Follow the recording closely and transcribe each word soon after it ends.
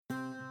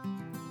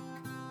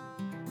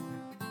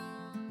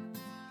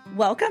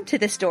Welcome to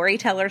the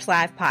Storytellers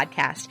Live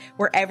podcast,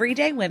 where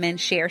everyday women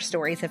share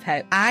stories of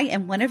hope. I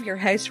am one of your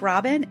hosts,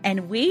 Robin,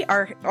 and we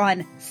are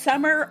on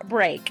summer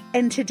break.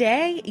 And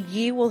today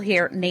you will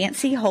hear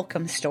Nancy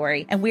Holcomb's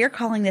story, and we are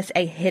calling this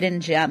a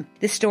hidden gem.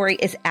 This story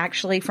is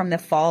actually from the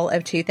fall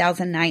of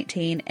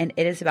 2019, and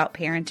it is about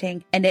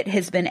parenting, and it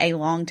has been a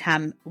long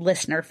time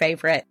listener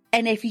favorite.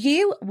 And if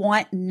you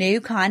want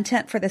new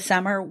content for the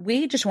summer,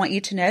 we just want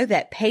you to know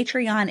that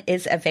Patreon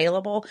is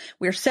available.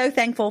 We're so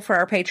thankful for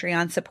our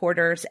Patreon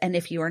supporters. And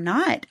if you are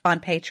not on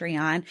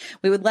Patreon,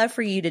 we would love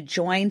for you to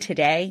join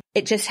today.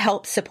 It just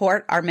helps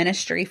support our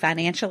ministry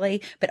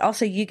financially, but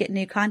also you get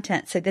new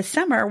content. So this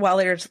summer, while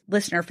there's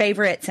listener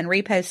favorites and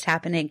reposts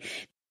happening,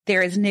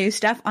 there is new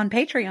stuff on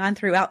Patreon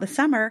throughout the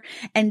summer.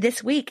 And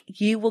this week,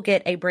 you will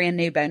get a brand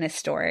new bonus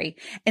story.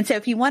 And so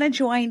if you want to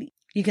join,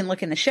 you can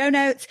look in the show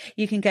notes.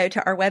 You can go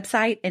to our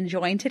website and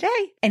join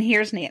today. And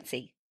here's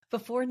Nancy.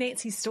 Before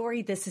Nancy's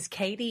story, this is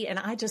Katie, and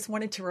I just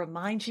wanted to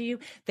remind you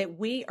that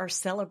we are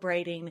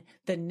celebrating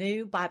the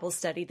new Bible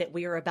study that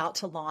we are about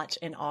to launch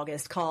in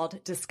August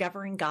called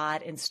Discovering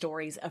God and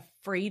Stories of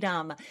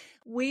Freedom.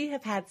 We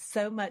have had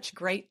so much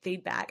great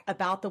feedback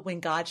about the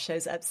When God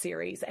Shows Up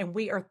series, and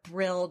we are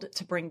thrilled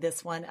to bring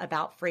this one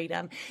about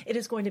freedom. It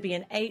is going to be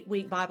an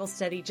 8-week Bible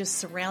study just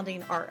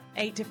surrounding our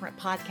 8 different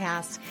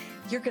podcasts.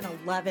 You're going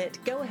to love it.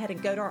 Go ahead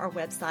and go to our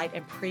website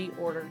and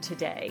pre-order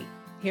today.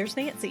 Here's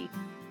Nancy.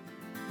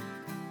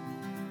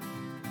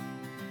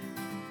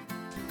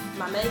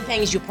 My main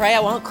thing is you pray I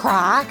won't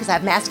cry because I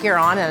have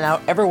mascara on and I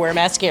don't ever wear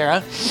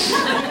mascara.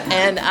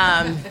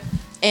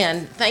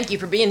 And thank you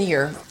for being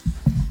here.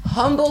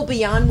 Humble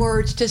beyond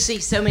words to see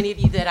so many of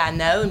you that I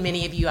know and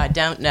many of you I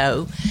don't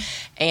know.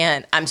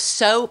 And I'm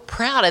so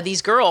proud of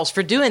these girls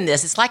for doing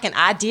this. It's like an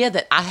idea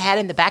that I had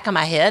in the back of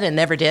my head and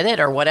never did it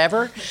or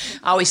whatever.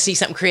 I always see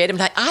something creative and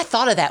like, I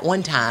thought of that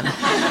one time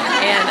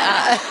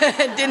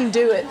and didn't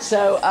do it.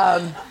 So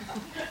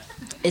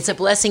it's a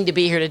blessing to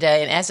be here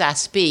today. And as I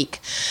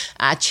speak,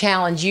 I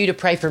challenge you to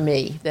pray for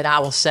me that I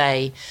will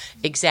say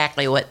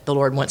exactly what the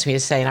Lord wants me to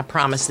say. And I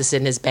promise this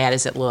isn't as bad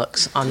as it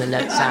looks on the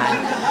note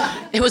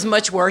side. It was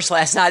much worse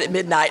last night at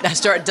midnight. And I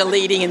started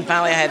deleting and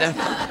finally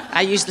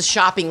I used the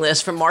shopping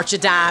list from March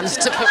of Dimes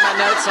to put my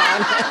notes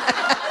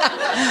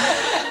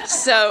on.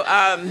 So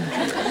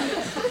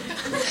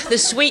the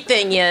sweet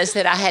thing is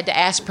that I had to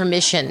ask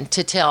permission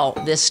to tell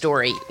this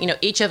story. You know,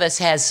 each of us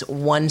has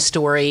one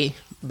story,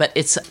 but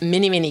it's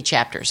many, many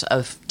chapters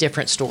of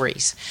different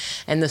stories.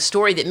 And the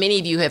story that many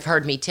of you have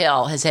heard me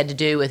tell has had to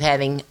do with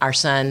having our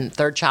son,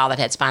 third child, that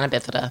had spina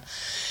bifida.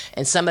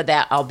 And some of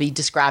that I'll be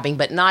describing,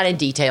 but not in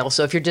detail.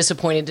 So if you're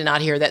disappointed to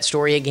not hear that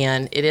story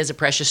again, it is a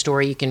precious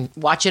story. You can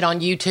watch it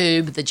on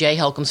YouTube, the Jay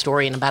Holcomb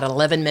story, in about an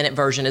 11-minute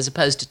version, as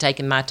opposed to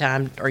taking my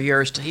time or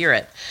yours to hear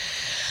it.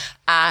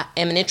 I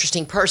am an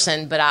interesting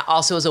person, but I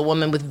also is a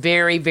woman with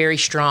very, very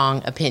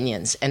strong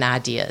opinions and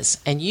ideas.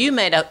 And you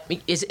made up,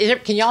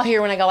 can y'all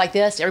hear when I go like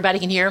this? Everybody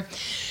can hear?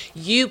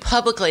 You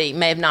publicly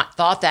may have not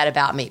thought that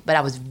about me, but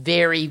I was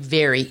very,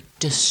 very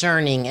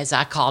discerning, as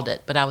I called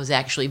it. But I was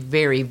actually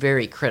very,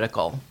 very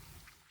critical.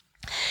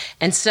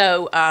 And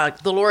so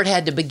the Lord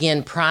had to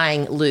begin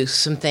prying loose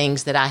some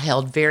things that I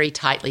held very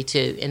tightly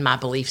to in my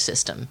belief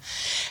system.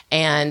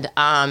 And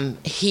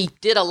he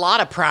did a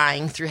lot of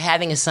prying through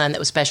having a son that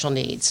was special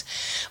needs.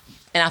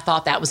 And I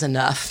thought that was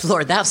enough.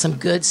 Lord, that was some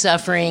good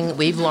suffering.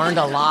 We've learned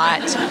a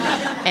lot.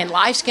 And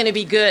life's going to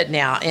be good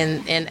now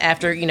and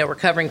after,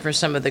 recovering from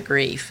some of the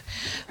grief.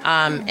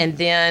 And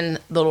then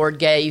the Lord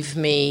gave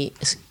me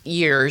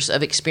years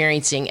of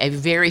experiencing a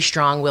very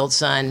strong-willed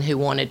son who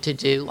wanted to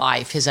do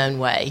life his own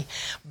way.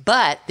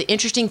 But the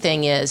interesting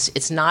thing is,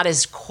 it's not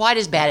quite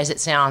as bad as it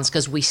sounds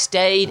because we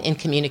stayed in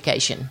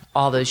communication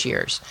all those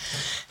years.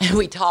 And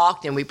we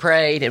talked and we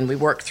prayed and we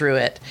worked through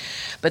it.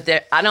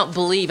 But I don't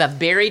believe I've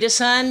buried a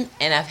son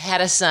and I've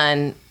had a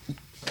son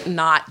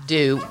not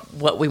do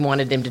what we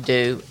wanted him to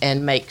do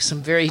and make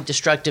some very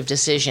destructive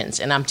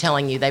decisions. And I'm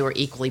telling you, they were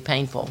equally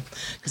painful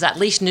because I at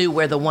least knew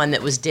where the one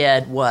that was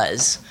dead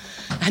was.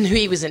 I knew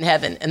he was in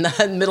heaven in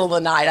the middle of the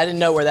night. I didn't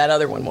know where that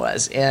other one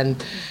was.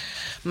 And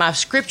my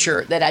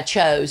scripture that I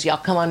chose, y'all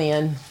come on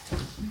in.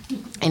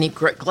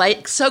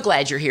 And so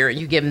glad you're here and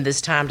you give him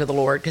this time to the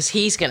Lord because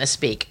he's going to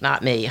speak,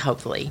 not me,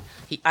 hopefully.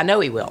 I know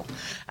he will.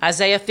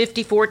 Isaiah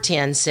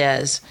 54:10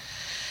 says,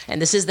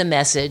 and this is the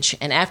Message,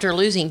 and after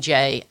losing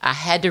Jay, I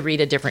had to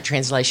read a different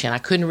translation. I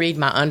couldn't read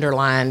my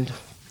underlined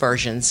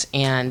versions,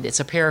 and it's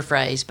a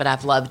paraphrase, but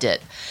I've loved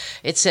it.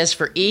 It says,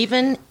 for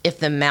even if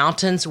the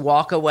mountains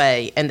walk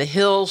away and the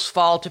hills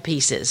fall to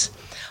pieces,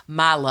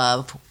 my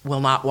love will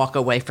not walk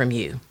away from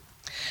you.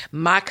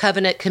 My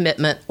covenant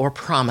commitment or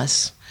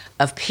promise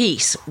of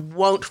peace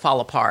won't fall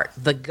apart.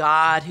 The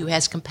God who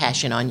has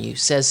compassion on you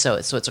says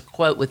so. So it's a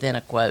quote within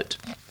a quote.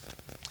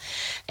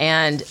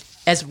 And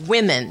as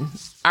women,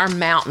 our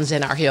mountains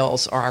and our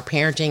hills are our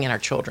parenting and our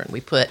children.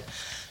 We put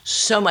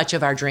so much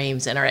of our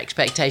dreams and our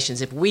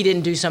expectations. If we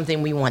didn't do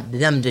something, we want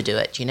them to do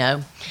it,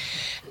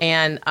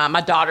 And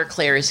my daughter,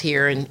 Claire, is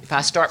here, and if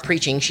I start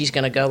preaching, she's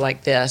going to go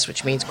like this,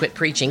 which means quit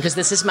preaching, because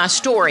this is my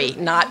story,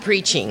 not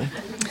preaching.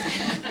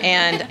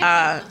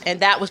 And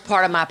that was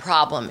part of my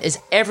problem, is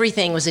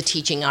everything was a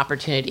teaching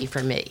opportunity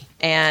for me.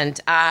 And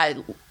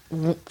I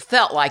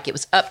felt like it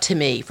was up to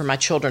me for my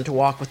children to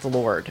walk with the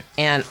Lord.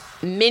 And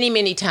many,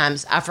 many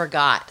times I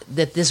forgot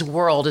that this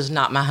world is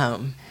not my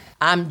home.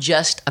 I'm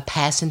just a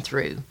passing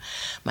through.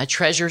 My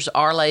treasures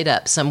are laid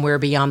up somewhere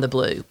beyond the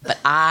blue. But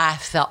I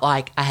felt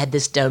like I had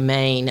this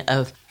domain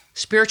of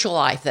spiritual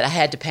life that I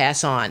had to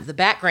pass on. The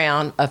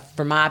background,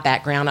 for my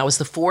background, I was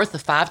the fourth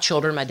of 5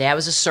 children. My dad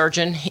was a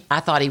surgeon. I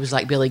thought he was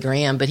like Billy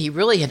Graham, but he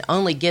really had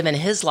only given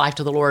his life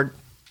to the Lord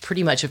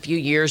pretty much a few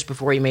years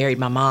before he married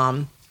my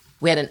mom.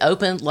 We had an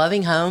open,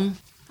 loving home.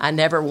 I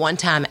never one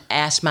time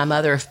asked my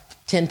mother if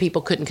 10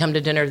 people couldn't come to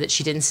dinner that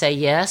she didn't say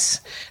yes.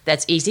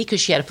 That's easy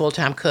because she had a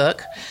full-time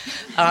cook.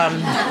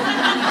 But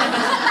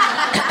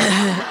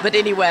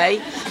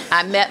anyway,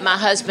 I met my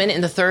husband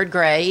in the 3rd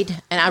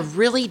grade, and I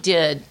really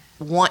did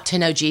want to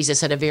know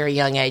Jesus at a very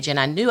young age, and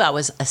I knew I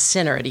was a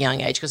sinner at a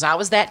young age because I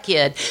was that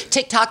kid.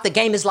 TikTok, the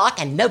game is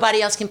locked, and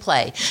nobody else can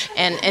play.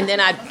 And then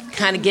I'd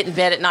kind of get in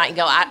bed at night and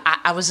go,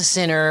 I was a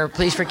sinner,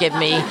 please forgive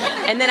me.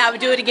 And then I would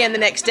do it again the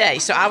next day.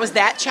 So I was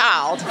that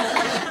child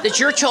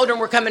that your children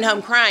were coming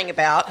home crying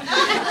about.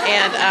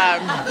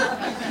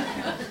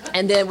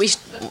 And then we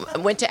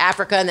went to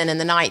Africa, and then in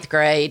the 9th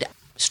grade,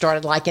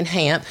 started liking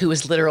Hamp, who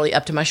was literally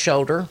up to my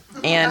shoulder.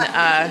 And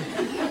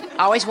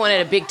I always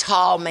wanted a big,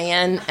 tall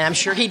man, and I'm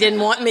sure he didn't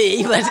want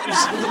me, but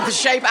the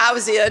shape I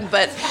was in.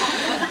 But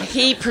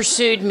he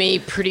pursued me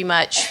pretty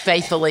much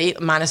faithfully,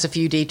 minus a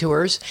few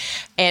detours.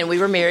 And we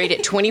were married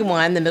at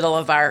 21, the middle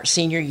of our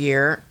senior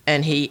year,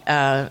 and he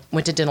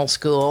went to dental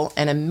school,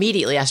 and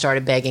immediately I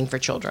started begging for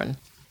children.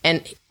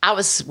 And I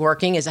was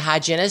working as a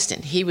hygienist,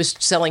 and he was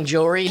selling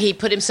jewelry. He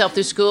put himself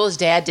through school. His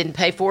dad didn't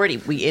pay for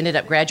it. We ended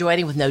up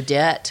graduating with no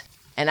debt,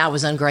 and I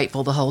was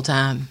ungrateful the whole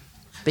time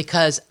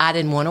because I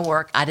didn't want to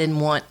work. I didn't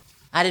want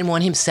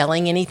him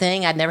selling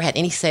anything. I'd never had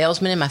any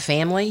salesmen in my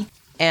family.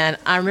 And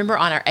I remember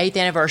on our 8th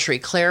anniversary,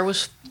 Claire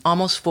was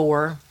almost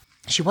 4.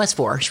 She was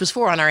 4. She was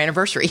 4 on our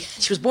anniversary.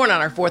 She was born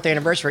on our 4th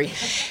anniversary.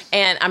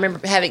 And I remember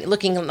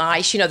looking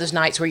nice. You know, those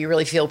nights where you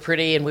really feel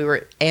pretty. And we were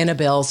at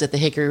Annabelle's at the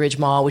Hickory Ridge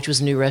Mall, which was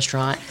a new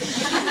restaurant.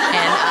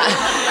 And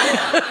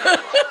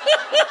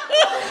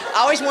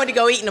I always wanted to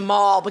go eat in a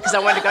mall because I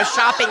wanted to go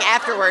shopping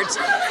afterwards.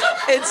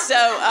 And so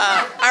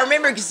I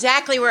remember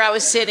exactly where I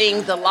was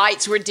sitting. The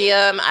lights were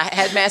dim. I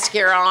had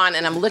mascara on,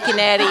 and I'm looking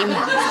at him.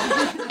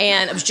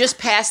 And I was just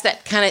past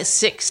that kind of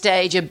sick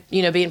stage of,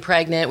 being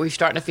pregnant, where you're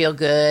starting to feel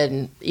good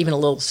and even a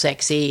little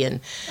sexy. And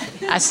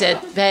I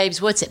said,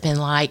 "Babes, what's it been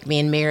like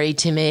being married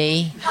to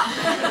me?"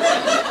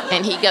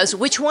 And he goes,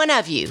 "Which one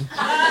of you?" And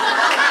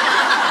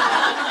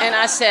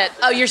I said,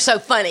 "Oh, you're so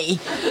funny."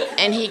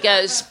 And he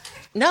goes,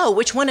 "No,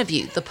 which one of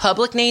you? The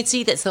public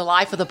Nancy that's the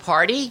life of the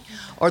party,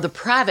 or the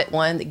private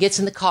one that gets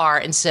in the car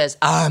and says,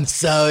 'I'm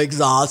so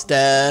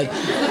exhausted'?"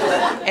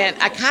 And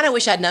I kind of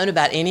wish I'd known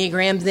about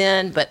Enneagram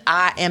then, but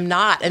I am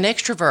not an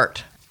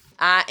extrovert.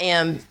 I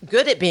am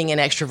good at being an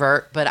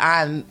extrovert, but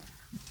I'm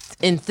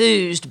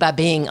enthused by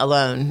being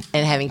alone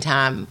and having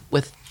time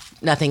with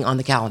nothing on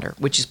the calendar,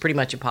 which is pretty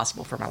much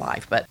impossible for my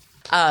life. But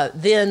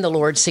then the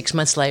Lord, 6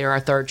 months later, our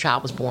 3rd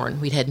child was born.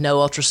 We'd had no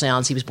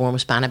ultrasounds. He was born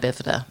with spina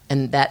bifida.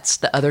 And that's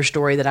the other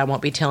story that I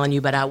won't be telling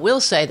you. But I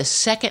will say the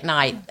second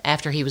night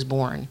after he was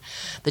born,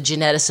 the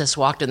geneticist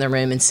walked in the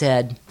room and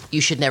said,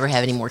 "You should never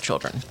have any more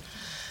children.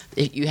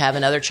 If you have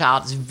another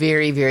child, it's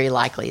very, very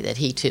likely that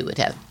he too would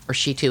have, or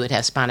she too would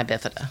have spina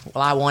bifida."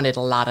 Well, I wanted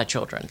a lot of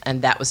children,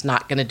 and that was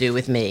not going to do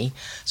with me.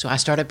 So I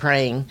started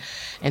praying,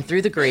 and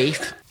through the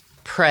grief,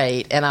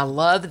 prayed. And I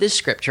love this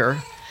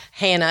scripture.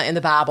 Hannah in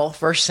the Bible,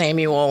 1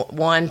 Samuel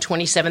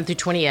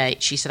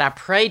 1:27-28. She said, "I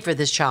prayed for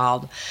this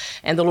child,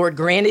 and the Lord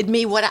granted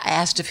me what I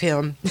asked of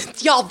him."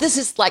 Y'all, this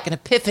is like an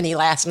epiphany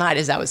last night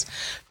as I was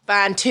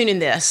fine-tuning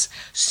this.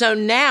 "So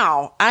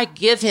now I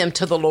give him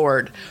to the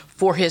Lord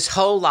for his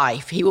whole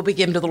life. He will be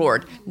given to the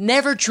Lord."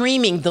 Never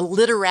dreaming the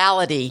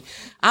literality.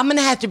 I'm going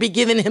to have to be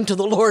giving him to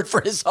the Lord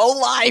for his whole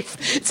life.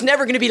 It's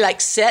never going to be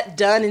like set,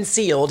 done, and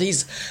sealed.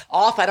 He's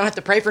off. I don't have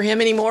to pray for him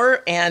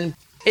anymore. And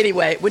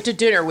anyway, went to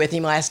dinner with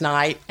him last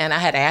night, and I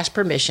had asked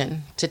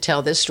permission to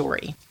tell this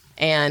story.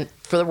 And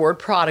for the word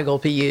prodigal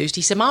to be used,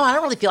 he said, "Mom, I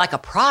don't really feel like a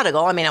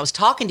prodigal. I mean, I was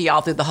talking to y'all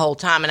through the whole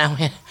time." And I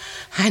went,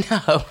 "I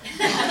know."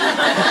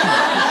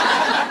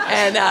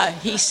 And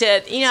he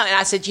said, and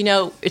I said,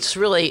 "It's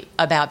really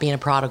about being a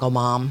prodigal,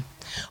 Mom.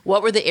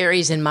 What were the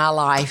areas in my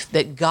life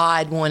that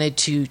God wanted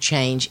to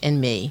change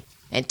in me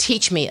and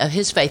teach me of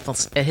his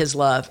faithfulness, his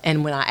love?"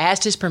 And when I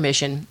asked his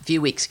permission a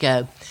few weeks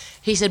ago,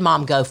 he said,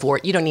 "Mom, go for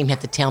it. You don't even have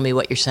to tell me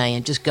what you're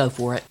saying. Just go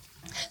for it."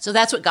 So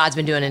that's what God's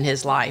been doing in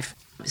his life.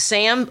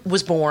 Sam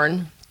was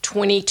born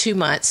 22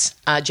 months.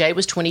 Jay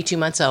was 22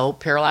 months old,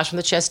 paralyzed from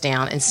the chest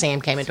down, and Sam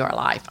came into our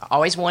life. I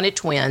always wanted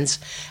twins,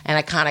 and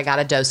I kind of got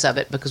a dose of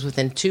it because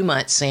within 2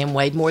 months, Sam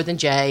weighed more than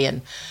Jay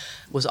and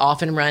was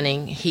off and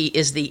running. He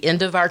is the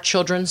end of our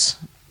children's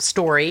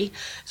story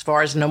as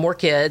far as no more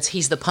kids.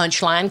 He's the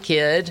punchline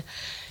kid.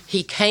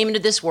 He came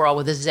into this world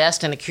with a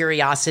zest and a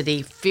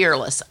curiosity,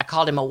 fearless. I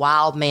called him a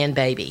wild man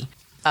baby.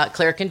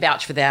 Claire can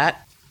vouch for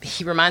that.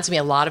 He reminds me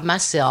a lot of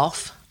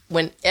myself.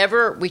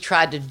 Whenever we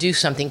tried to do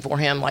something for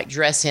him, like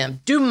dress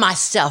him, do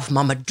myself,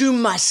 Mama, do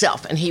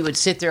myself. And he would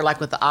sit there like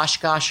with the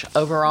Oshkosh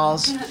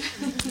overalls.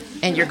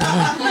 And you're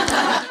going,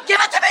 give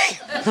it to me!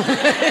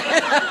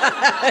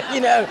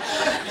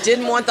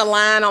 Didn't want the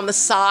line on the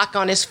sock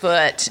on his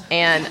foot.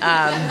 And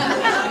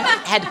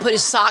had to put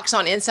his socks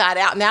on inside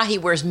out. Now he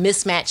wears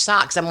mismatched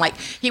socks. I'm like,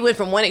 he went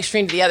from one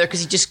extreme to the other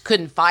because he just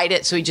couldn't fight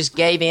it. So he just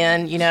gave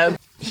in,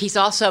 He's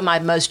also my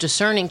most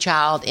discerning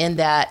child in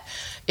that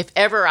if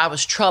ever I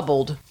was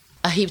troubled,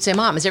 he would say,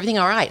 Mom, is everything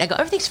all right? I go,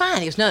 everything's fine.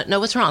 He goes, no,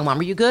 what's wrong, Mom?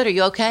 Are you good? Are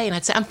you okay? And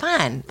I'd say, I'm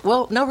fine.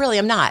 Well, no, really,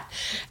 I'm not.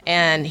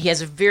 And he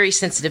has a very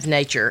sensitive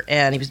nature,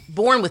 and he was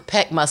born with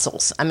pec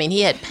muscles. I mean, he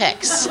had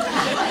pecs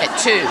at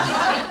 2,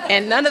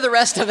 and none of the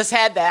rest of us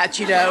had that,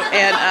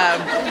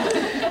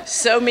 And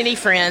so many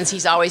friends.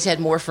 He's always had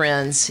more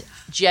friends.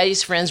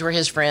 Jay's friends were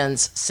his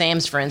friends.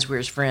 Sam's friends were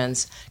his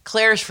friends.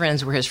 Claire's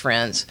friends were his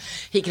friends.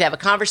 He could have a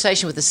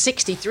conversation with a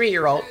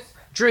 63-year-old,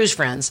 Drew's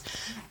friends.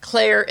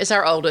 Claire is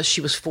our oldest.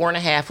 She was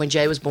 4.5 when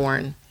Jay was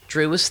born.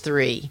 Drew was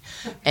 3.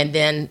 And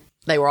then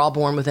they were all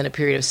born within a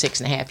period of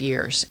 6.5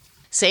 years.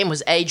 Sam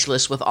was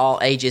ageless with all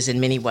ages in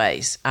many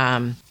ways.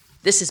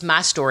 This is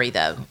my story,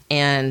 though,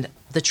 and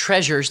the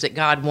treasures that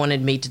God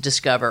wanted me to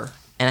discover.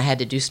 And I had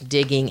to do some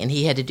digging, and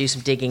he had to do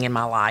some digging in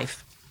my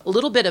life. A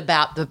little bit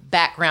about the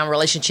background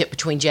relationship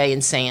between Jay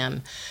and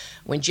Sam.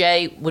 When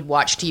Jay would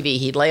watch TV,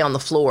 he'd lay on the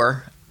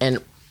floor,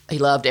 and he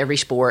loved every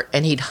sport,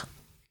 and he'd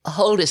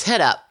hold his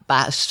head up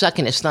by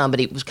sucking his thumb, but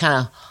he was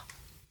kind of,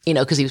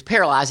 because he was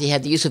paralyzed, he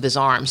had the use of his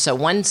arms. So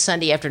one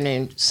Sunday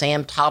afternoon,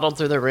 Sam toddled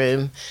through the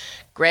room,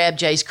 grabbed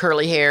Jay's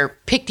curly hair,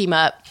 picked him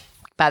up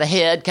by the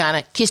head, kind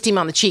of kissed him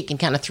on the cheek and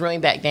kind of threw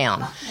him back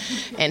down.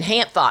 And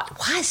Hamp thought,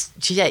 why is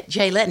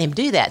Jay letting him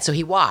do that? So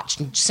he watched,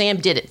 and Sam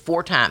did it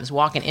 4 times,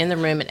 walking in the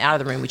room and out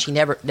of the room, which he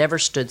never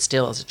stood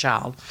still as a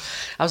child.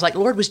 I was like,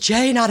 Lord, was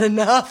Jay not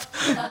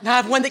enough? Now I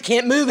have one that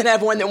can't move and I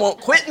have one that won't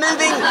quit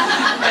moving.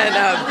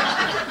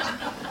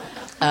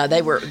 And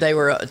they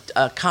were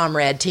a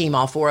comrade team,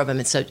 all 4 of them.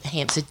 And so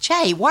Hamp said,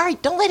 Jay,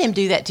 don't let him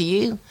do that to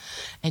you.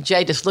 And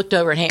Jay just looked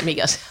over at Hamp and he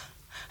goes,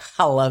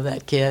 I love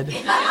that kid.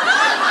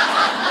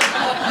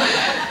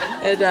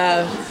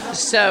 And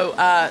so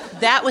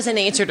that was an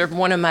answer to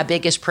one of my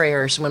biggest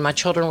prayers. When my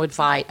children would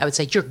fight, I would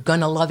say, you're going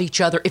to love each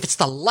other. If it's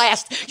the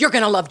last, you're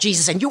going to love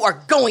Jesus, and you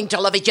are going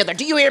to love each other.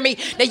 Do you hear me?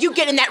 Now you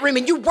get in that room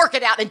and you work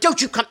it out, and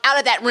don't you come out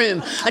of that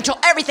room until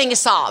everything is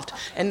solved.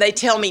 And they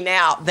tell me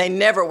now they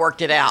never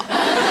worked it out.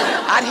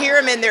 I'd hear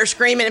them in there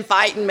screaming and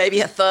fighting,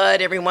 maybe a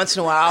thud every once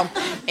in a while.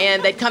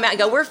 And they'd come out and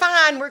go, we're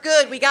fine, we're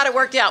good, we got it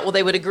worked out. Well,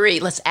 they would agree,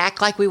 let's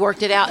act like we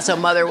worked it out so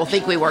Mother will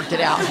think we worked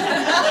it out.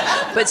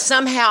 But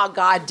somehow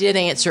God did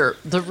answer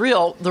the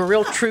real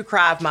true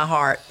cry of my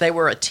heart. They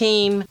were a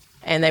team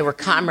and they were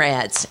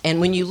comrades. And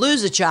when you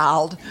lose a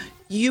child,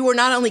 you are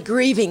not only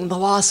grieving the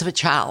loss of a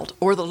child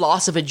or the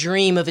loss of a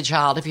dream of a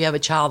child. If you have a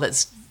child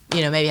that's,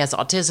 maybe has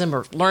autism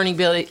or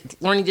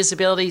learning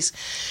disabilities,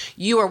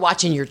 you are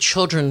watching your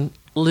children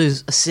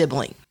lose a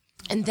sibling.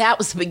 And that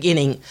was the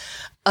beginning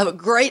of a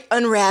great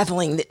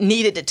unraveling that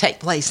needed to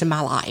take place in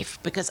my life,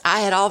 because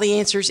I had all the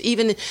answers,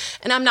 and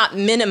I'm not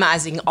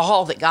minimizing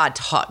all that God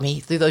taught me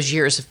through those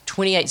years of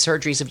 28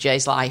 surgeries of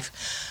Jay's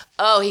life.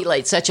 Oh, he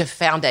laid such a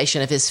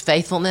foundation of his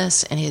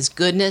faithfulness and his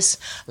goodness,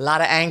 a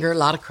lot of anger, a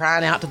lot of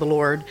crying out to the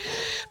Lord.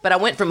 But I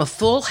went from a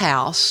full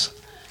house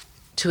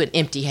to an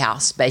empty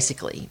house,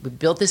 basically. We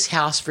built this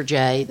house for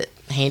Jay that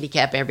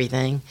handicap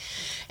everything.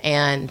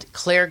 And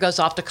Claire goes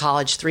off to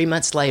college 3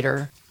 months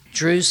later.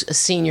 Drew's a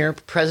senior,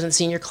 president of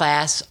senior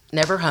class,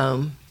 never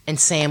home. And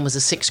Sam was a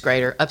 6th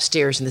grader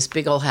upstairs in this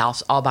big old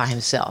house all by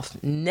himself.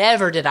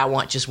 Never did I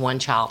want just one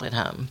child at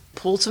home.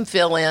 Pulled some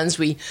fill-ins.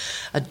 We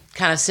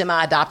kind of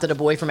semi-adopted a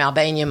boy from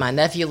Albania. My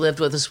nephew lived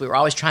with us. We were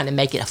always trying to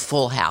make it a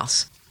full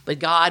house. But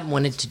God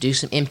wanted to do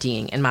some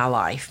emptying in my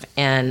life.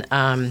 And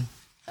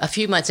a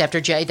few months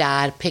after Jay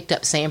died, I picked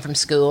up Sam from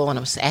school, and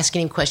I was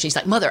asking him questions. He's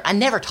like, Mother, I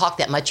never talked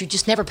that much. You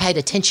just never paid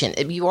attention.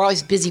 You were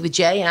always busy with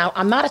Jay, and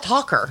I'm not a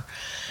talker.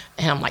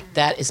 And I'm like,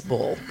 that is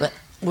bull, but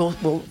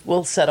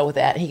we'll settle with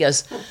that. And he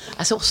goes,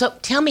 I said, well, so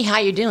tell me how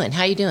you're doing.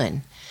 How you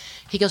doing?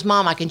 He goes,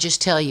 Mom, I can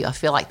just tell you, I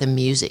feel like the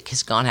music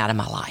has gone out of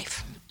my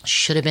life.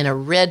 Should have been a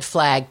red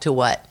flag to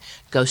what?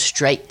 Go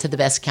straight to the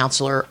best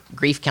counselor,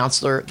 grief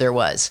counselor there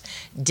was.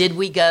 Did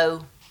we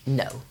go?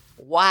 No.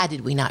 Why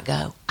did we not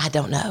go? I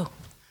don't know.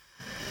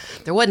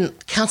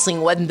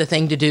 Counseling wasn't the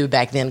thing to do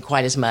back then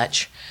quite as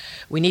much.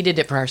 We needed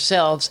it for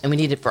ourselves and we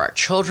needed it for our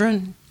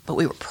children, but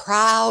we were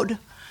proud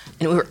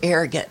and we were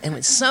arrogant. And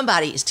when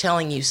somebody is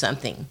telling you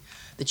something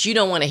that you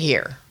don't want to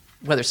hear,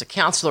 whether it's a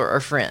counselor or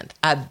a friend,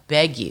 I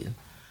beg you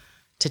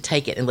to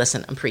take it and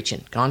listen. I'm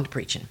preaching, gone to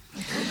preaching.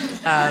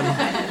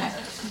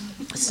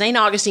 St.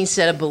 Augustine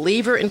said a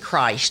believer in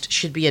Christ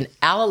should be an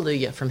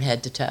alleluia from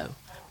head to toe.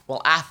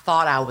 Well, I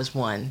thought I was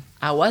one.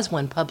 I was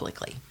one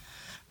publicly,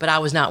 but I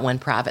was not one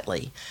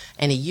privately.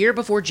 And a year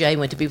before Jay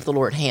went to be with the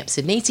Lord, Hamp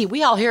said, Nancy,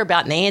 we all hear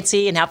about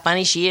Nancy and how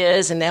funny she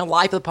is and the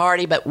life of the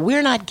party, but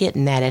we're not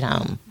getting that at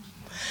home.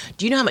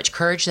 Do you know how much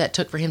courage that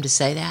took for him to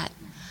say that?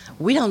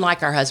 we don't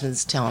like our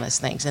husbands telling us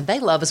things, and they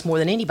love us more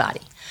than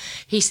anybody.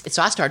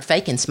 So I started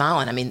faking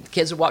smiling. I mean,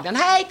 kids would walk down,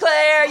 "Hey,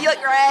 Claire, you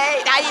look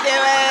great. How you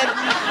doing?"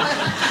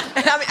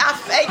 And I mean, I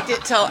faked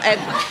it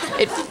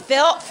and it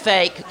felt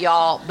fake,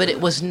 y'all, but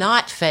it was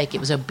not fake. It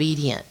was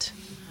obedient.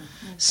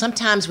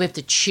 Sometimes we have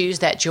to choose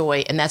that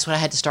joy, and that's what I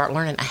had to start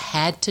learning. I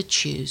had to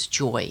choose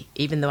joy,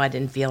 even though I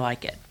didn't feel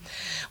like it.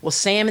 Well,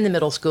 Sam in the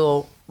middle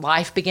school,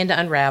 life began to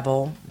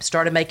unravel,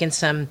 started making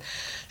some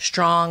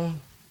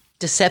strong,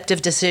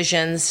 deceptive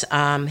decisions.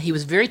 He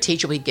was very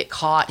teachable. He'd get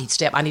caught. He'd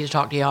step, "I need to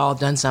talk to y'all. I've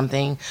done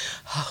something."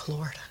 "Oh,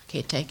 Lord, I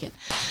can't take it."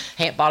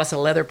 Hamp bought us a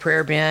leather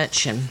prayer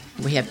bench, and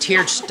we have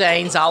tear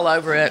stains all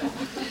over it.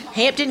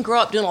 Hamp didn't grow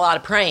up doing a lot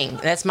of praying.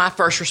 That's my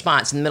first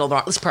response in the middle of the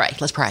night.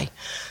 Let's pray.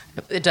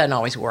 It doesn't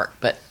always work,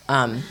 but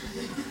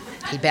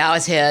he'd bow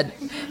his head,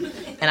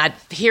 and I'd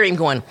hear him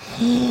going,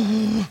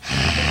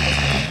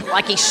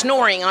 like he's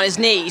snoring on his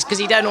knees because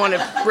he doesn't want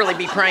to really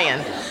be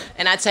praying.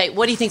 And I'd say,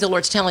 "What do you think the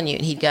Lord's telling you?"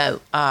 And he'd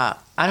go, "I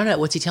don't know.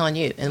 What's he telling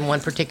you?" And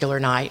one particular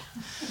night,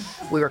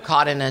 we were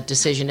caught in a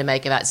decision to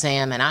make about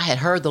Sam, and I had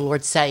heard the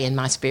Lord say in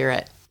my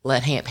spirit,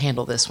 "Let Hamp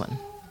handle this one."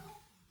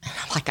 And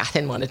I'm like, I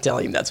didn't want to tell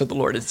him that's what the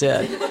Lord had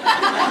said.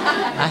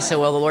 I said,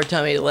 "Well, the Lord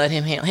told me to let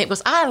him handle." Hamp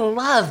goes, "I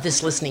love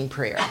this listening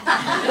prayer.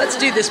 Let's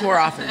do this more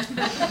often."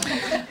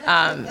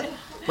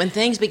 When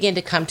things began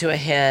to come to a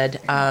head,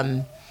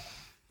 I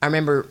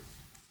remember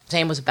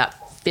Sam was about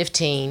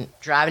 15,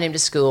 driving him to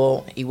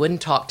school. He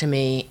wouldn't talk to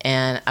me,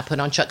 and I put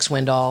on Chuck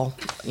Swindoll.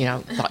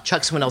 Thought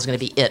Chuck Swindoll was going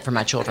to be it for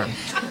my children.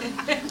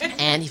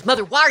 And he's,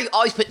 "Mother, why are you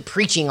always putting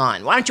preaching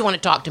on? Why don't you want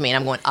to talk to me?" And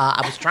I'm going,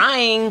 "I was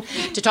trying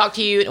to talk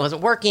to you, and it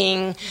wasn't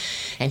working."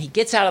 And he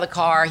gets out of the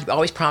car. He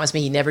always promised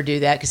me he'd never do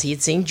that because he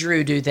had seen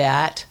Drew do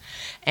that.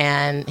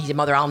 And he said,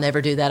 "Mother, I'll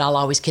never do that. I'll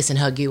always kiss and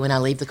hug you when I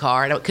leave the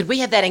car." And could we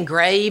have that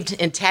engraved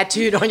and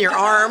tattooed on your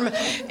arm?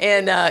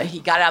 And he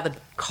got out of the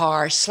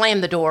car,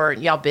 slammed the door.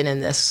 Y'all been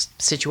in this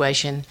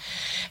situation.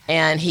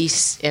 And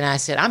I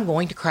said, "I'm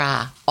going to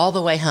cry all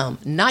the way home.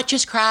 Not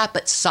just cry,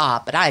 but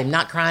sob. But I am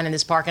not crying in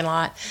this parking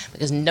lot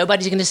because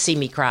nobody's going to see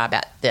me cry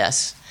about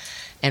this."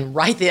 And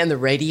right then, the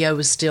radio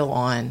was still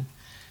on.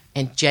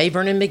 And J.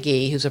 Vernon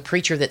McGee, who's a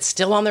preacher that's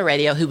still on the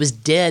radio, who was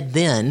dead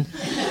then,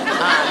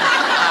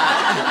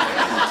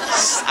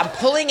 I'm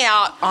pulling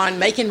out on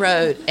Macon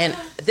Road, and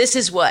this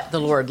is what the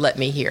Lord let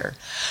me hear.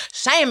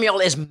 "Samuel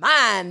is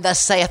mine, thus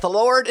saith the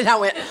Lord." And I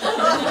went,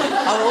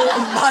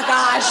 "Oh my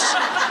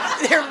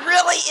gosh, there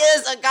really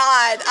is a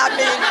God. I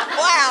mean,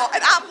 wow."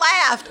 And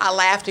I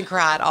laughed and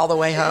cried all the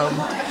way home.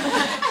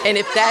 And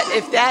if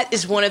that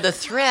is one of the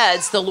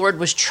threads the Lord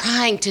was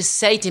trying to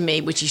say to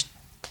me, which he's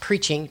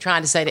preaching,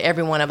 trying to say to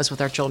every one of us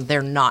with our children,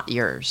 they're not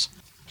yours.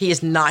 He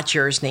is not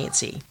yours,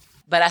 Nancy.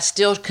 But I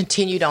still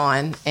continued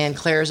on, and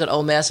Claire's at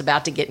Ole Miss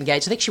about to get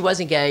engaged. I think she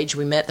was engaged.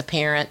 We met the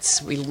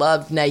parents. We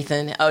loved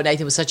Nathan. Oh,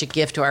 Nathan was such a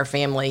gift to our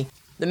family.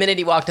 The minute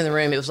he walked in the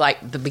room, it was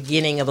like the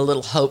beginning of a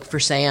little hope for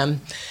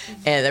Sam.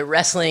 And the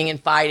wrestling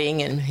and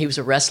fighting, and he was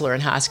a wrestler in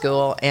high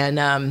school.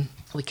 And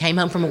we came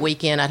home from a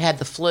weekend. I'd had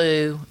the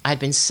flu. I'd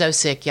been so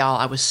sick, y'all.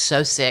 I was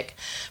so sick.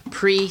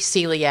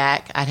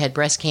 Pre-celiac. I'd had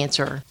breast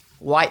cancer.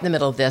 Right in the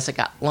middle of this, I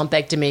got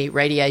lumpectomy,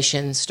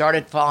 radiation,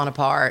 started falling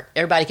apart.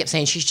 Everybody kept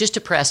saying, "She's just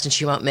depressed and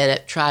she won't admit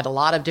it." Tried a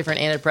lot of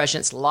different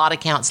antidepressants, a lot of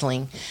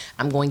counseling.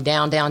 I'm going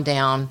down, down,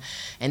 down.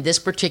 And this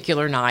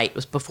particular night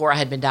was before I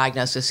had been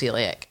diagnosed with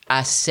celiac.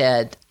 I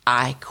said,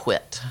 I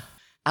quit.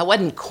 I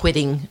wasn't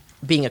quitting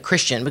being a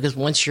Christian because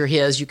once you're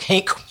his, you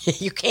can't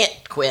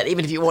quit,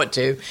 even if you want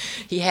to.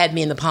 He had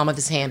me in the palm of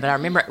his hand. But I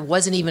remember it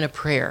wasn't even a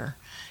prayer.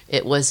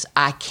 It was,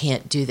 "I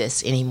can't do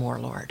this anymore,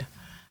 Lord."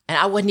 And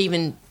I wasn't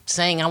even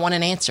saying I want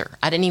an answer.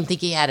 I didn't even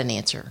think he had an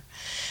answer.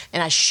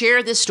 And I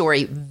share this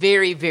story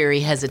very,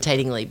 very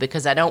hesitatingly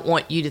because I don't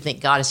want you to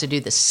think God has to do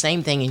the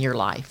same thing in your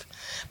life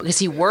because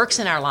he works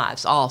in our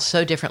lives all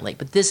so differently.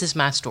 But this is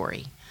my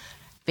story.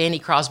 Fanny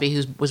Crosby,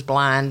 who was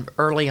blind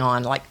early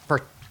on, like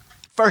for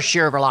first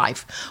year of her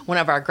life, one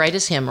of our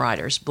greatest hymn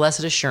writers,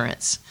 "Blessed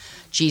Assurance,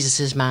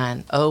 Jesus is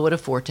mine. Oh, what a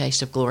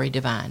foretaste of glory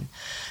divine."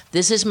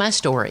 This is my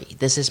story.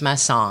 This is my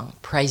song,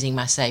 praising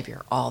my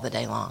Savior all the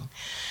day long.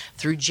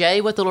 Through Jay,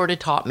 what the Lord had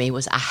taught me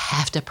was I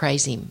have to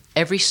praise him.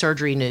 Every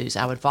surgery news,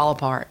 I would fall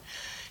apart.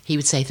 He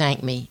would say,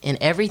 "Thank me." In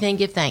everything,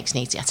 give thanks,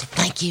 Nancy. I'd say,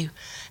 "Thank you."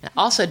 And I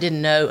also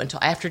didn't know until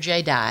after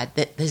Jay died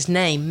that his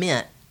name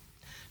meant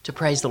to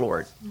praise the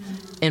Lord.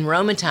 In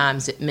Roman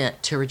times, it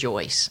meant to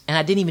rejoice. And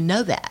I didn't even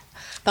know that.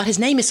 I thought his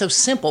name is so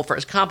simple for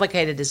as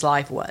complicated as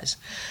life was.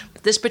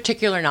 But this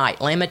particular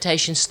night,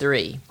 Lamentations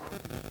 3,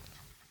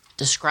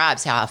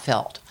 describes how I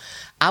felt.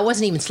 I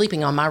wasn't even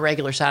sleeping on my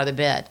regular side of the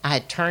bed. I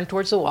had turned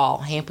towards the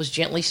wall. Hamp was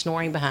gently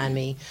snoring behind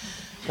me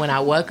when I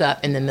woke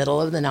up in the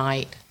middle of the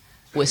night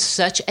with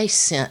such a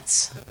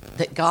sense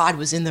that God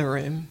was in the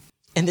room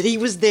and that he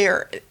was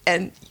there.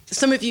 And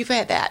some of you have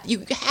had that.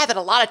 You have it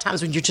a lot of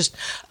times when you just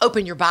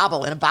open your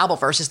Bible and a Bible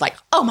verse is like,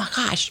 "Oh my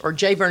gosh," or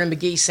J. Vernon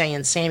McGee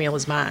saying, "Samuel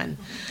is mine."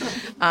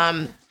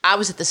 I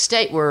was at the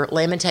state where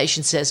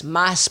Lamentation says,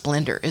 "My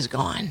splendor is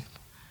gone."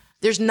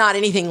 There's not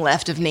anything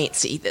left of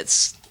Nancy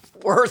that's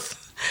worth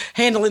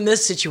handling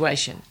this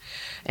situation.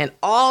 And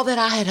all that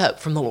I had hoped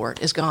from the Lord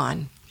is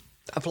gone.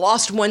 I've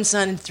lost one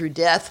son through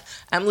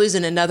death. I'm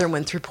losing another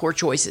one through poor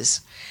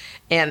choices.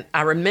 And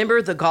I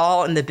remember the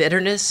gall and the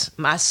bitterness,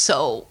 my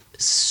soul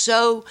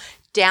so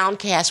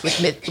downcast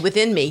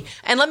within me.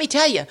 And let me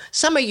tell you,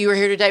 some of you are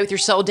here today with your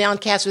soul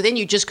downcast within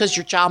you just because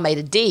your child made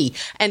a D.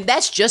 And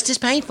that's just as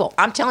painful.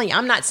 I'm telling you,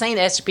 I'm not saying it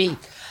has to be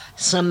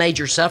some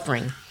major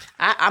suffering.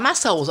 My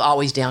soul was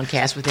always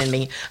downcast within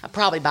me. I'm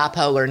probably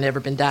bipolar and never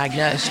been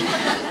diagnosed.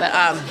 But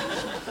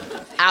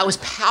I was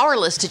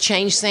powerless to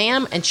change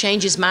Sam and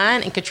change his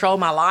mind and control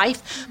my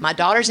life. My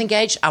daughter's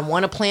engaged. I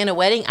want to plan a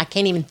wedding. I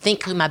can't even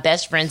think who my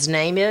best friend's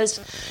name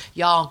is.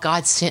 Y'all,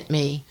 God sent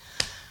me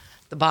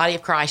the body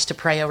of Christ to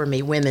pray over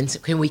me. Women,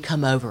 can we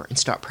come over and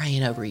start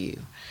praying over you?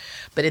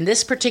 But in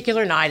this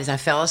particular night, as I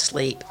fell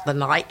asleep, the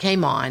light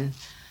came on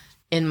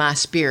in my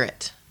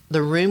spirit.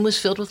 The room was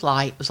filled with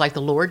light. It was like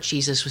the Lord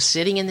Jesus was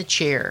sitting in the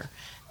chair,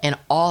 and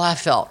all I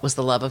felt was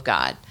the love of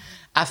God.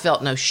 I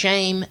felt no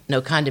shame,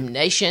 no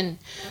condemnation,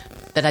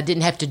 that I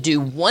didn't have to do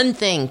one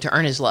thing to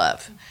earn his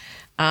love.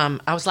 I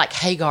was like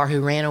Hagar,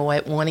 who ran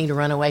away, wanting to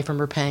run away from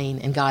her pain,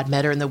 and God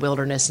met her in the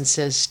wilderness and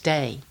says,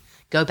 stay,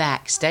 go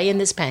back, stay in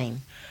this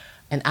pain,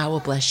 and I will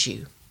bless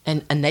you,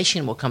 and a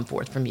nation will come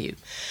forth from you.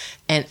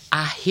 And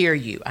I hear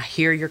you. I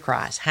hear your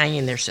cries. Hang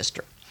in there,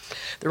 sister.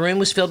 The room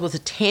was filled with a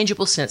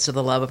tangible sense of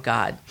the love of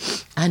God.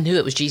 I knew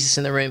it was Jesus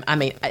in the room. I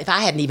mean, if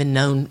I hadn't even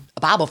known a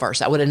Bible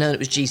verse, I would have known it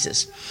was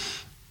Jesus.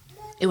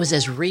 It was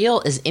as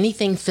real as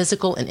anything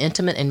physical and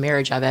intimate in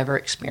marriage I've ever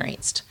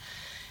experienced.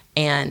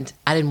 And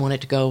I didn't want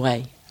it to go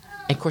away.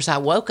 And of course, I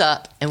woke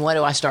up, and what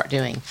do I start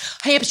doing?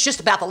 Hey, it's just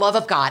about the love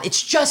of God.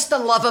 It's just the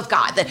love of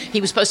God. That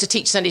he was supposed to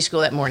teach Sunday school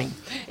that morning.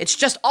 It's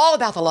just all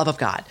about the love of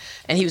God.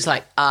 And he was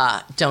like,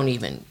 don't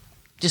even,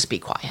 just be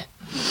quiet.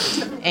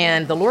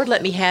 And the Lord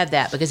let me have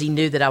that because he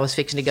knew that I was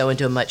fixing to go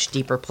into a much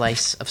deeper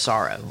place of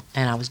sorrow.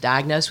 And I was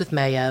diagnosed with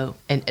Mayo,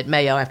 and at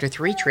Mayo after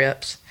 3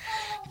 trips.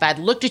 If I'd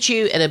looked at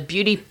you at a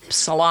beauty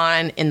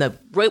salon in the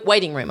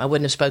waiting room, I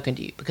wouldn't have spoken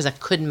to you because I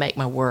couldn't make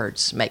my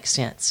words make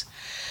sense.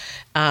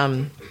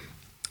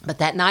 But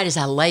that night as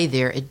I lay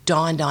there, it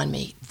dawned on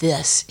me,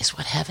 this is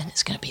what heaven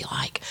is going to be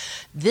like.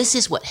 This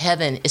is what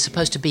heaven is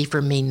supposed to be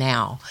for me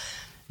now.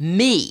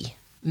 Me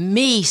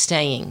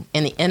staying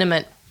in the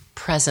intimate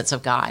presence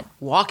of God,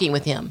 walking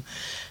with him,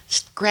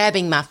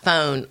 grabbing my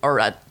phone,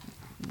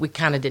 we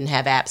kind of didn't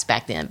have apps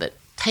back then, but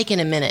taking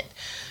a minute,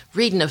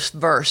 reading a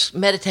verse,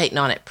 meditating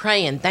on it,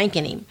 praying,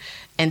 thanking him.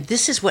 And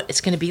this is what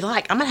it's going to be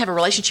like. I'm going to have a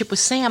relationship with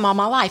Sam all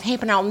my life.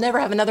 Hamp and I will never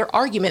have another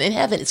argument in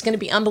heaven. It's going to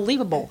be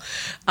unbelievable.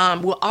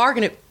 We are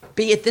going to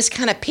be at this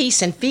kind of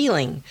peace and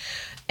feeling.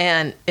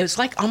 And it was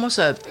like almost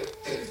a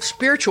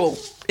spiritual,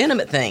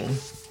 intimate thing.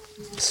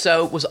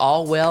 So was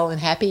all well and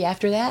happy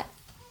after that?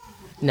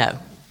 No.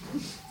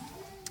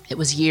 It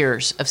was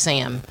years of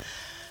Sam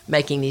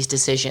making these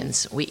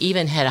decisions. We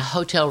even had a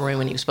hotel room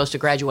when he was supposed to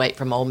graduate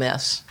from Ole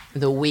Miss.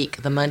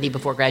 The Monday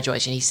before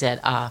graduation, he said,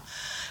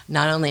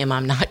 not only am I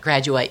not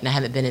graduating, I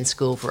haven't been in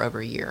school for over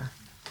a year.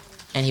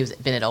 And he was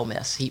been at Ole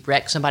Miss. He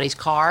wrecked somebody's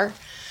car.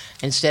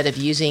 Instead of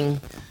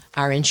using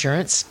our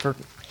insurance,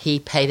 he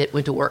paid it,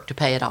 went to work to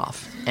pay it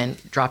off, and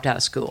dropped out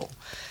of school.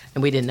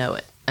 And we didn't know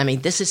it. I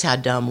mean, this is how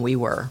dumb we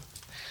were.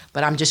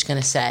 But I'm just going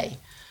to say,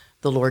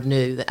 the Lord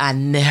knew that I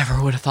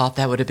never would have thought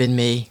that would have been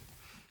me.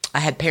 I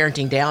had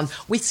parenting down.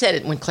 We said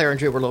it when Claire and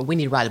Drew were little. We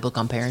need to write a book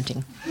on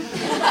parenting.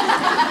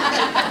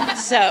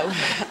 So,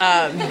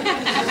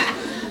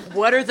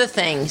 what are the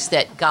things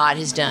that God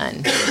has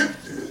done?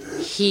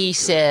 He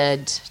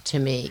said to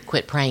me,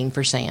 quit praying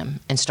for Sam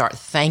and start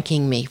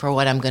thanking me for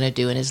what I'm going to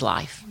do in his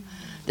life.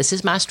 This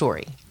is my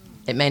story.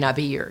 It may not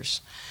be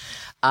yours.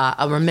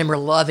 I remember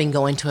loving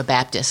going to a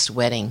Baptist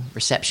wedding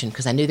reception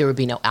because I knew there would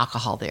be no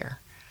alcohol there.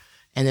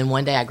 And then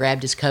one day I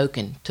grabbed his Coke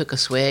and took a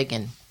swig,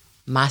 and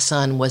my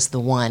son was the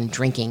one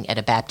drinking at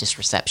a Baptist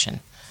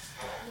reception.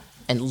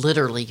 And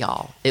literally,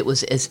 y'all, it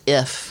was as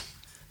if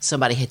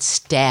somebody had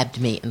stabbed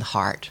me in the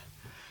heart.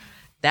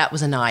 That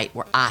was a night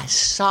where I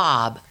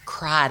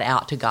cried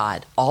out to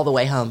God all the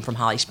way home from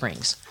Holly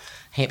Springs.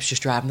 Hamp's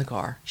just driving the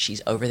car.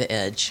 She's over the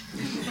edge.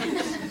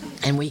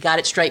 And we got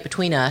it straight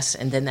between us.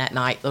 And then that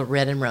night, the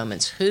read in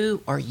Romans,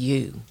 who are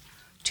you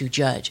to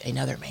judge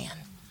another man?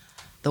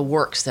 The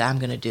works that I'm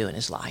going to do in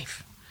his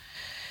life.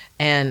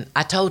 And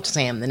I told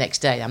Sam the next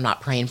day, I'm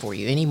not praying for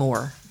you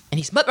anymore. And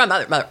he said, but my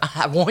mother,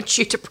 I want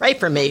you to pray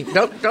for me.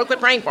 Don't quit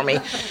praying for me.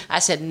 I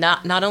said,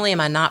 not only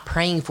am I not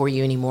praying for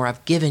you anymore,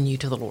 I've given you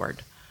to the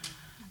Lord.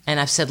 And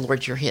I've said,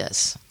 Lord, you're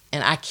his.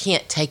 And I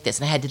can't take this.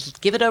 And I had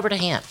to give it over to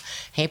Hamp.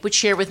 Hamp would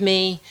share with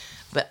me,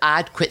 but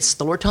I'd quit.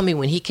 The Lord told me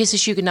when he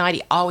kisses you goodnight,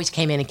 he always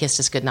came in and kissed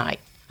us goodnight.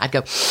 I'd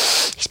go,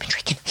 he's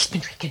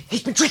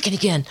been drinking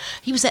again.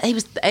 He was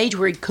the age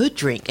where he could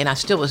drink, and I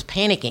still was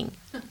panicking.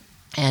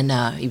 And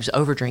he was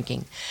over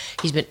drinking.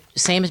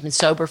 Sam has been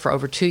sober for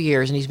over 2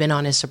 years, and he's been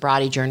on his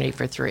sobriety journey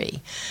for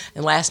 3.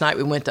 And last night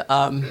we went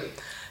to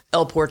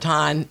El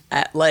Porton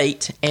at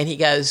late, and he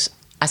goes,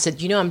 I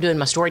said, I'm doing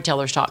my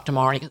storyteller's talk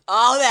tomorrow. And he goes,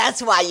 oh,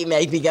 that's why you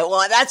made me go.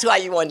 Well, that's why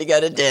you wanted to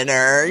go to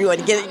dinner. You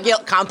wanted to get a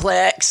guilt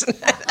complex.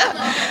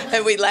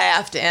 And we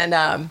laughed. And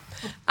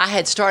I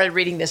had started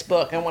reading this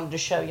book. I wanted to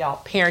show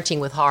y'all Parenting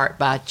with Heart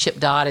by Chip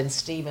Dodd and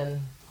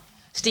Stephen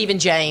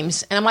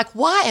James. And I'm like,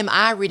 why am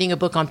I reading a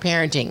book on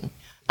parenting?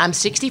 I'm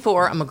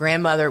 64. I'm a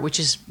grandmother, which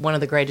is one of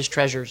the greatest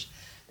treasures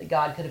that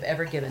God could have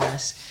ever given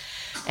us.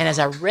 And as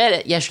I read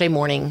it yesterday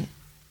morning,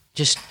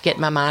 just getting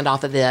my mind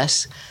off of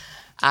this,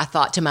 I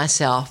thought to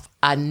myself,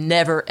 I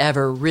never,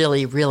 ever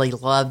really, really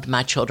loved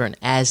my children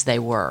as they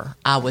were.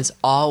 I was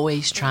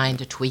always trying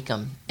to tweak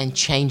them and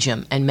change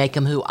them and make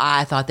them who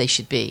I thought they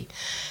should be.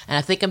 And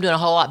I think I'm doing a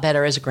whole lot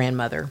better as a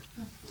grandmother.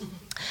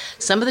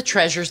 Some of the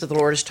treasures that the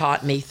Lord has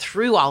taught me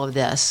through all of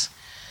this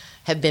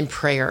have been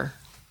prayer,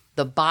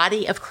 the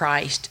body of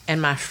Christ,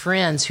 and my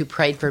friends who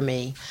prayed for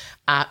me.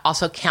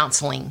 Also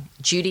counseling.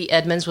 Judy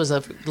Edmonds was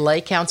a lay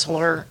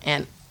counselor,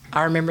 and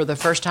I remember the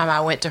first time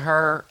I went to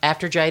her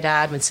after Jay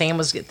died, when Sam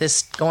was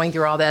going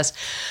through all this,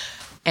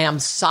 and I'm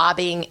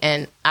sobbing,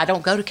 and I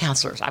don't go to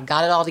counselors. I've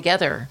got it all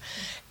together.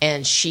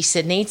 And she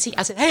said, Nancy,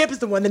 I said, Hamp is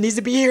the one that needs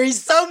to be here.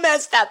 He's so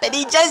messed up, and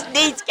he just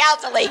needs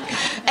counseling.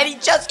 And he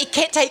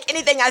can't take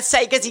anything I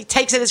say because he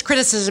takes it as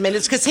criticism, and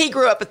it's because he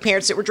grew up with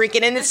parents that were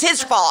drinking, and it's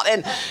his fault.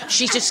 And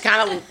she just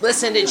kind of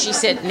listened, and she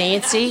said,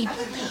 Nancy,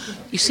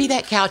 you see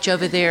that couch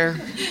over there?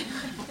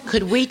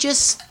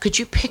 Could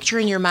you picture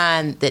in your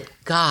mind that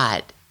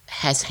God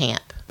has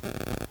Hamp,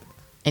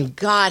 and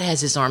God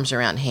has his arms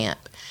around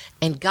Hamp,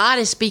 and God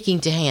is speaking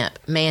to Hamp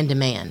man to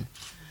man.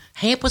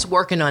 Hamp was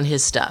working on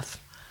his stuff.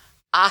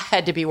 I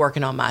had to be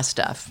working on my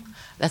stuff.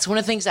 That's one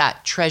of the things I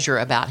treasure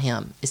about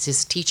him is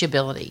his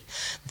teachability,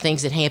 the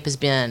things that Hamp has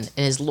been,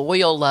 and his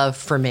loyal love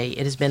for me.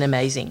 It has been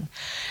amazing.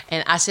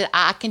 And I said,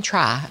 I can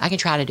try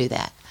to do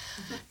that.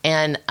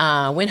 And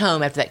I went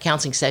home after that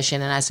counseling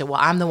session, and I said, well,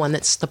 I'm the one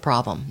that's the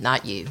problem,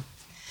 not you.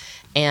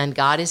 And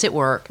God is at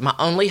work. My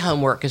only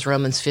homework is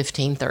Romans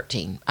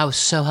 15:13. I was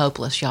so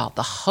hopeless, y'all.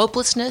 The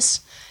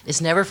hopelessness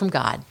is never from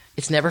God.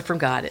 It's never from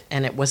God,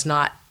 and it was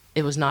not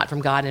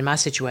from God in my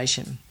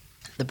situation.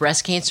 The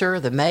breast cancer,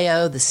 the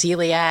Mayo, the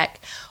celiac,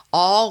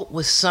 all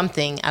was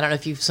something. I don't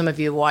know if some of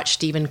you have watched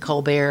Stephen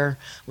Colbert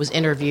was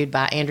interviewed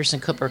by Anderson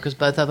Cooper, because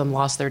both of them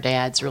lost their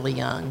dads really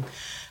young.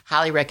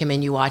 Highly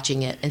recommend you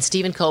watching it. And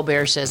Stephen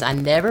Colbert says, I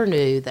never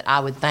knew that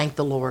I would thank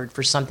the Lord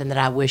for something that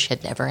I wish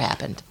had never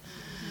happened.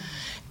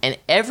 And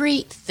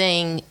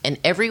everything and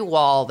every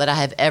wall that I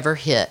have ever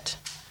hit,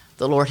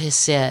 the Lord has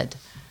said,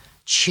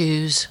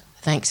 choose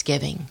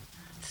thanksgiving.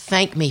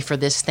 Thank me for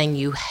this thing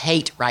you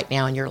hate right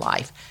now in your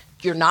life.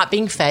 You're not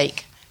being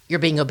fake. You're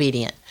being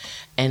obedient.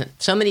 And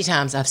so many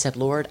times I've said,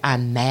 Lord,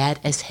 I'm mad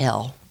as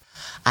hell.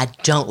 I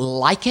don't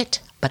like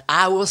it, but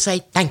I will say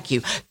thank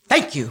you.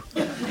 Thank you.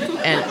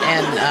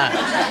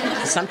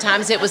 And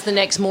sometimes it was the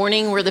next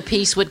morning where the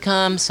peace would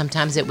come.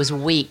 Sometimes it was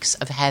weeks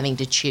of having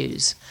to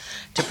choose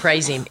to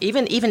praise him.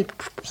 Even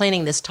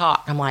planning this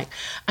talk, I'm like,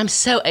 I'm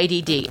so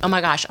ADD. Oh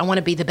my gosh, I want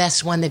to be the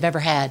best one they've ever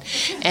had.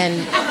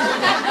 And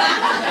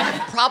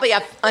probably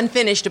I've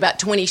unfinished about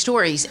 20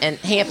 stories. And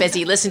Hamp, as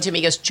he listened to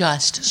me, goes,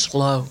 just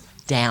slow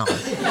down.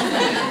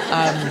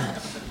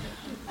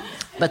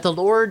 But the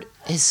Lord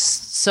is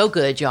so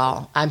good,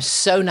 y'all. I'm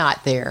so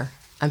not there.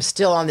 I'm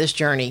still on this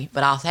journey,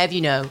 but I'll have you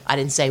know, I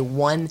didn't say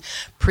one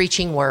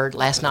preaching word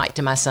last night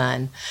to my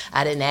son.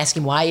 I didn't ask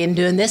him why you isn't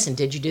doing this, and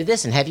did you do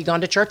this, and have you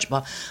gone to church?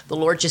 Well, the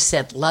Lord just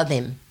said, love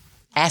him.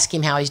 Ask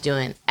him how he's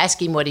doing.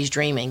 Ask him what he's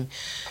dreaming.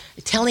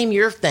 Tell him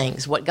your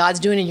things, what God's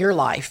doing in your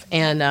life.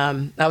 And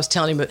I was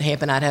telling him that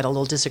Hamp and I had a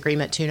little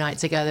disagreement 2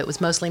 nights ago that was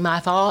mostly my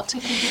fault.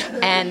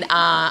 And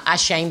I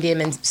shamed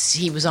him, and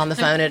he was on the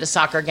phone at a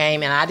soccer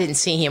game, and I didn't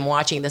see him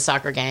watching the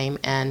soccer game.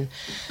 And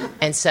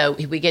so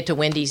we get to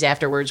Wendy's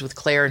afterwards with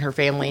Claire and her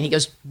family, and he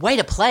goes, way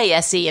to play,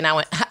 Essie. And I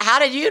went, how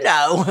did you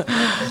know?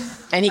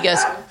 And he goes,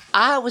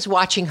 I was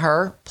watching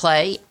her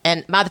play,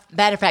 and matter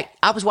of fact,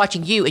 I was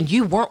watching you, and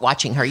you weren't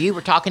watching her. You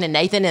were talking to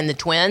Nathan and the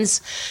twins,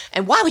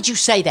 and why would you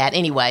say that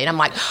anyway? And I'm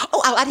like,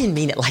 oh, I didn't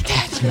mean it like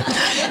that.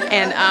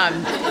 And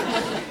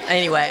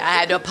anyway, I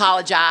had to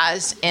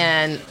apologize,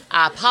 and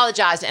I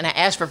apologized, and I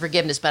asked for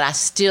forgiveness, but I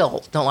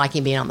still don't like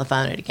him being on the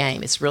phone at a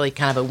game. It's really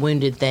kind of a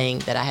wounded thing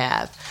that I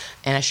have.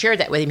 And I shared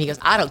that with him. He goes,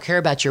 I don't care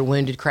about your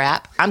wounded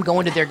crap. I'm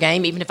going to their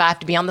game even if I have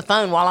to be on the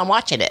phone while I'm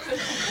watching it.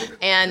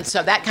 And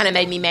so that kind of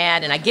made me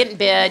mad. And I get in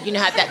bed. You know,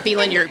 have that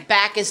feeling your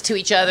back is to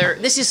each other.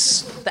 This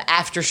is the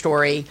after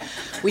story.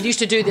 We used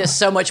to do this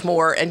so much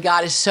more, and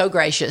God is so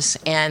gracious.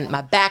 And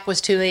my back was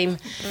to him.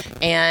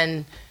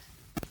 And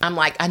I'm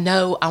like, I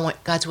know I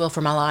want God's will for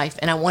my life,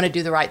 and I want to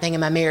do the right thing in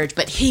my marriage,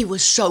 but he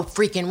was so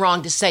freaking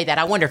wrong to say that.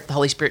 I wonder if the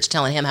Holy Spirit's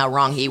telling him how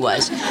wrong he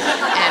was.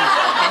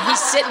 And he's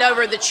sitting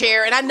over the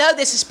chair, and I know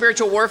this is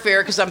spiritual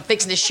warfare because I'm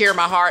fixing to share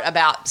my heart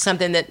about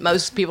something that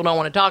most people don't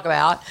want to talk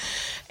about.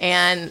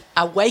 And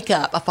I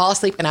fall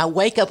asleep, and I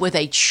wake up with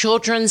a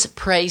children's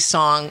praise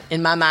song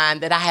in my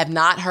mind that I have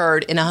not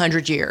heard in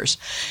 100 years.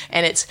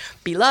 And it's,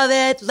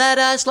 "Beloved, let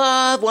us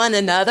love one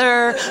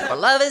another, for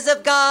love is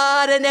of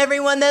God, and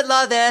everyone that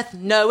loveth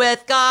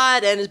knoweth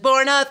God, and is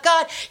born of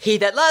God. He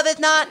that loveth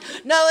not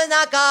knoweth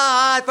not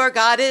God, for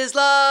God is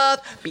love.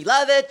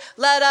 Beloved,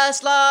 let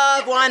us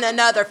love one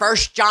another."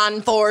 1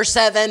 John 4,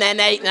 7, and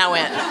 8. And I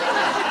went,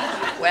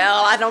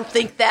 well, I don't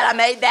think that I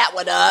made that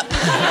one up.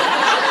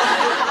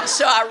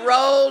 So I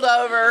rolled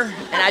over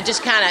and I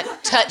just kind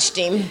of touched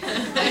him.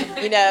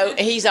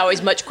 He's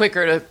always much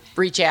quicker to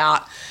reach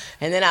out.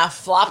 And then I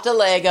flopped a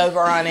leg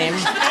over on him.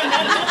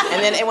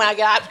 And then when I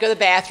got up to go to the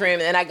bathroom,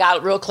 and then I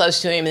got real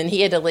close to him, and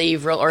he had to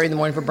leave real early in the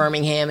morning for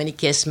Birmingham, and he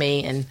kissed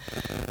me. And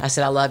I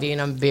said, "I love you,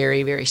 and I'm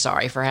very, very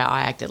sorry for how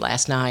I acted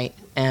last night."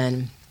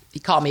 And he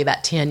called me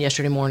about 10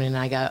 yesterday morning, and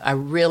I go, "I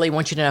really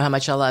want you to know how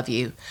much I love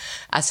you."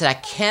 I said, "I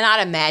cannot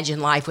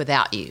imagine life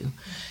without you,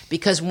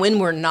 because when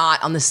we're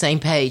not on the same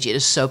page, it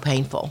is so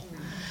painful.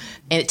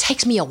 And it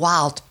takes me a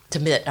while to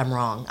admit I'm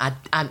wrong.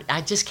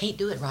 I just can't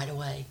do it right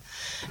away.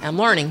 And I'm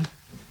learning."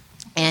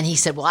 And he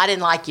said, "Well, I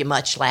didn't like you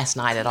much last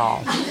night at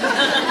all."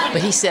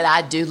 But he said,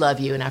 "I do love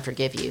you and I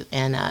forgive you."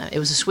 And it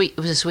was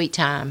a sweet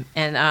time.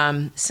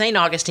 And St.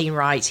 Augustine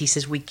writes, he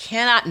says, "We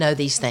cannot know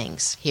these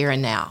things here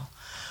and now.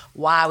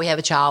 Why we have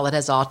a child that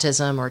has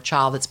autism, or a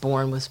child that's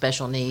born with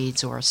special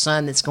needs, or a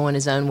son that's going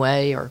his own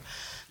way, or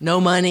no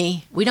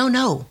money. We don't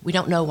know. We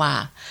don't know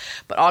why."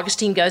 But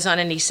Augustine goes on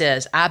and he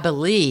says, "I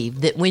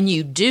believe that when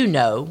you do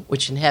know,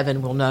 which in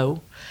heaven will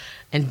know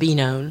and be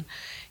known,"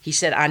 he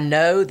said, "I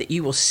know that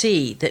you will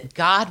see that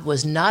God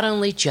was not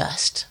only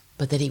just,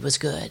 but that he was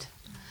good."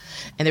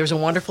 And there was a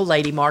wonderful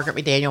lady, Margaret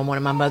McDaniel, one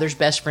of my mother's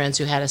best friends,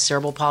 who had a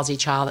cerebral palsy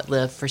child that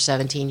lived for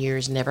 17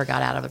 years, never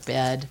got out of a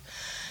bed.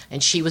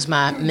 And she was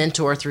my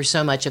mentor through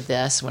so much of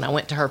this. When I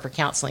went to her for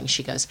counseling,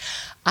 she goes,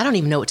 "I don't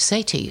even know what to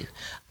say to you.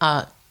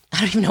 I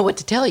don't even know what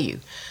to tell you."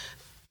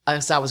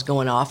 As I was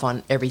going off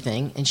on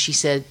everything. And she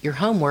said, "Your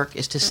homework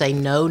is to say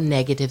no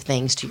negative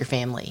things to your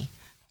family.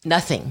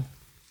 Nothing.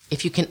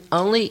 If you can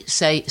only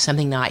say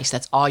something nice,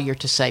 that's all you're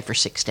to say for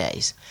 6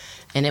 days."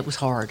 And it was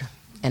hard.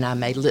 And I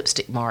made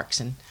lipstick marks.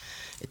 And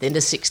at the end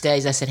of 6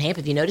 days, I said, "Hamp,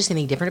 have you noticed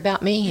anything different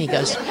about me?" And he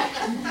goes,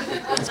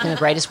 "It's been the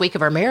greatest week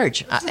of our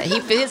marriage."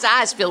 His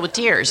eyes filled with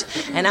tears.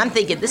 And I'm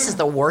thinking, this is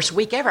the worst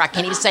week ever. I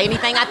can't even say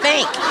anything I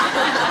think.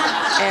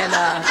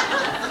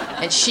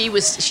 And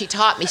she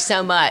taught me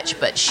so much.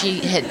 But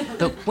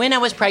when I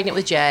was pregnant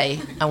with Jay,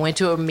 I went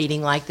to a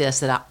meeting like this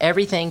that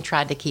everything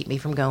tried to keep me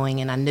from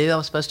going. And I knew I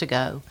was supposed to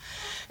go.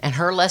 And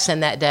her lesson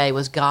that day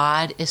was,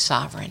 God is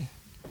sovereign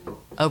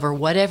over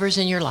whatever's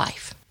in your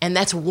life. And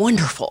that's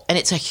wonderful. And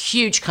it's a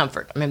huge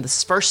comfort. I remember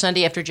the first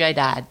Sunday after Jay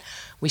died,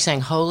 we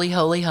sang "Holy,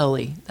 Holy,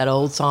 Holy," that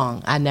old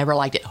song. I never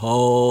liked it.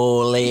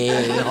 Holy,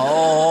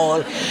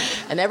 holy.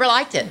 I never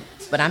liked it.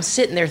 But I'm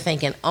sitting there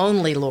thinking,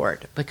 only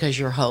Lord, because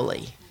you're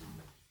holy,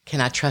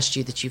 can I trust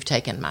you that you've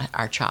taken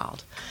our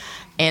child.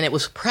 And it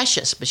was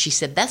precious. But she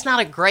said, that's not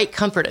a great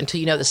comfort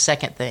until you know the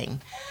second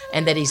thing,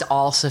 and that he's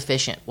all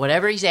sufficient.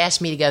 Whatever he's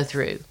asked me to go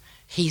through,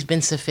 he's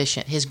been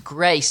sufficient. His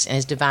grace and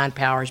his divine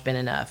power has been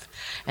enough.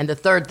 And the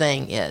third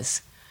thing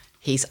is,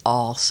 he's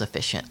all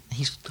sufficient.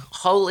 He's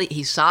holy,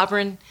 he's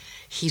sovereign,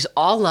 he's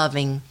all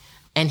loving,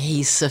 and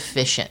he's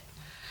sufficient.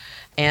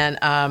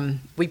 And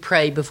we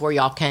prayed before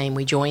y'all came.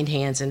 We joined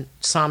hands, and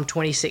Psalm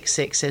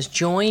 26:6 says,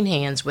 "Join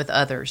hands with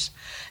others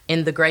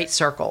in the great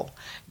circle,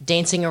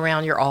 dancing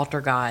around your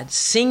altar, God,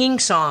 singing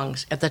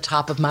songs at the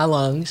top of my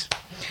lungs,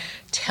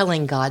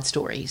 telling God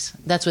stories."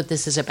 That's what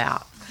this is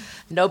about.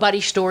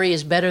 Nobody's story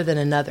is better than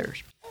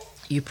another's.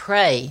 You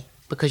pray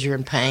because you're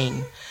in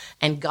pain.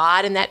 And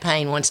God in that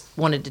pain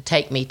wanted to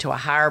take me to a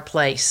higher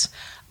place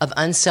of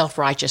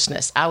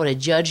unself-righteousness. I would have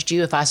judged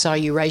you if I saw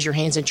you raise your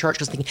hands in church,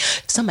 because thinking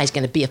somebody's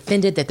going to be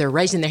offended that they're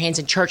raising their hands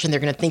in church, and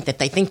they're going to think that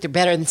they think they're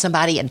better than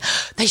somebody, and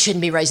they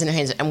shouldn't be raising their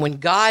hands. And when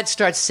God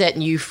starts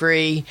setting you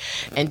free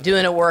and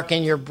doing a work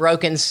in your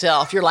broken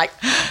self, you're like,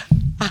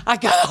 I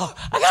gotta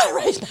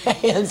raise my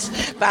hands.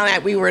 Finally,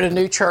 we were at a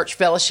new church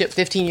fellowship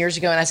 15 years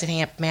ago, and I said,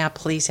 "Hamp, may I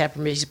please have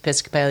permission?"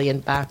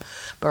 Episcopalian by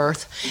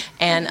birth.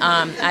 And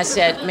I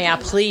said, "May I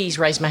please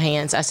raise my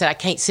hands?" I said, "I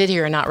can't sit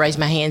here and not raise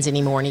my hands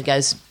anymore." And he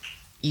goes,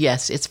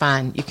 "Yes, it's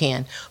fine, you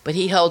can." But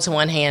he holds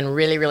one hand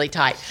really, really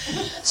tight.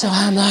 So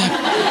I'm like,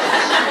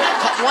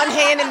 one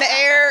hand in the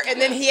air, and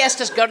then he has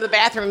to go to the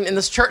bathroom in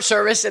this church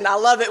service, and I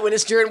love it when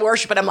it's during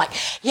worship, and I'm like,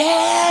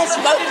 yes,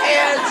 both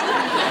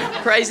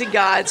hands, praising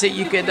God, so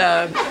you could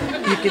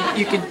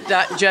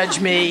judge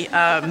me.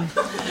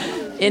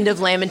 End of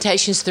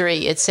Lamentations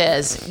 3, it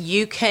says,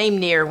 "You came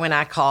near when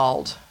I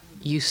called.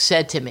 You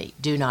said to me,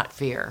 do not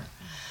fear."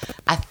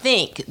 I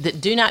think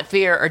that "do not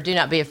fear" or "do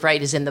not be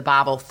afraid" is in the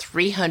Bible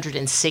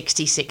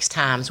 366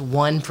 times,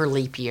 one for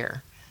leap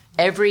year.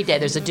 Every day,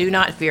 there's a "do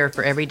not fear"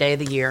 for every day of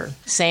the year.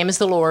 Same as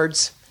the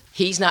Lord's.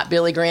 He's not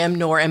Billy Graham,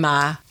 nor am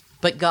I,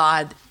 but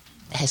God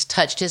has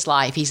touched his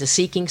life. He's a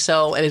seeking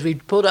soul. And as we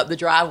pulled up the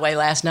driveway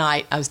last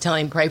night, I was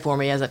telling him, pray for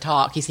me as I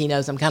talk. He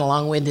knows I'm kind of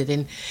long-winded.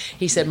 And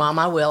he said, Mom,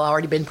 I will. I've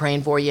already been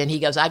praying for you. And he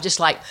goes, I just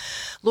like,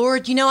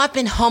 Lord, I've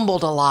been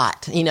humbled a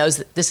lot. He knows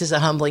that this is a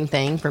humbling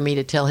thing for me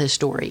to tell his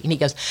story. And he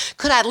goes,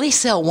 could I at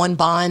least sell one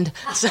bond?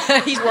 So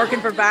he's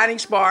working for Vining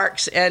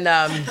Sparks. And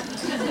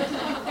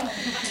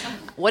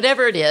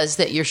whatever it is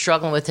that you're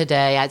struggling with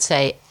today, I'd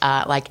say,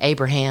 like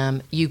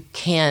Abraham, you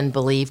can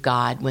believe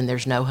God when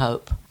there's no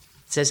hope.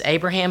 It says,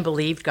 Abraham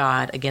believed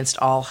God against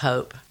all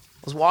hope.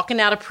 I was walking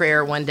out of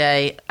prayer one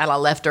day, and I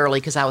left early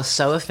because I was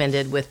so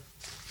offended with,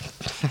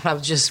 I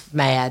was just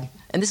mad.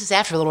 And this is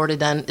after the Lord had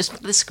done,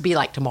 this could be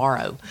like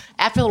tomorrow,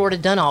 after the Lord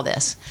had done all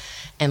this.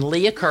 And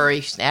Leah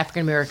Curry, she's an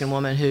African-American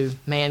woman who,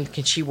 man,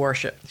 can she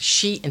worship.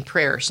 She, in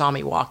prayer, saw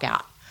me walk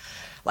out.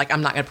 Like,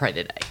 I'm not going to pray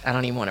today. I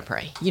don't even want to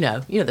pray. You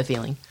know the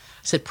feeling.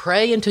 I said,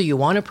 pray until you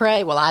want to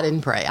pray. Well, I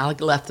didn't pray. I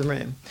left the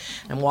room.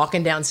 I'm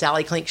walking down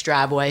Sally Klink's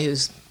driveway,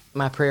 who's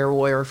my prayer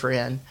warrior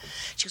friend.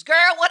 She goes,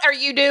 girl, what are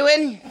you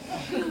doing?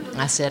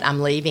 I said,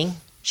 I'm leaving.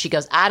 She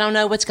goes, I don't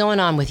know what's going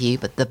on with you,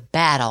 but the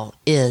battle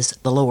is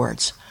the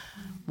Lord's.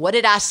 What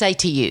did I say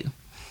to you?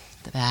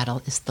 The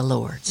battle is the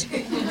Lord's.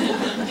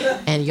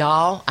 And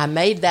y'all, I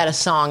made that a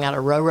song out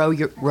of row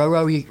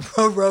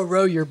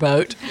your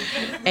boat.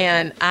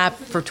 And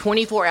for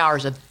 24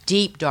 hours of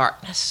deep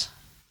darkness,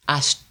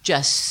 I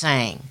just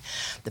sang,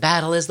 the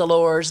battle is the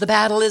Lord's, the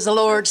battle is the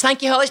Lord's.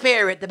 Thank you, Holy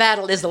Spirit, the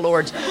battle is the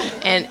Lord's.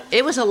 And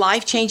it was a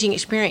life-changing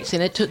experience,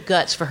 and it took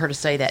guts for her to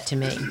say that to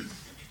me.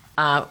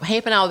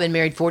 Hamp and I have been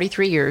married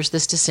 43 years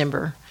this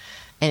December,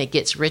 and it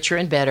gets richer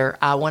and better.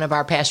 One of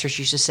our pastors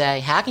used to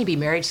say, how can you be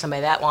married to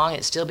somebody that long and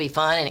it still be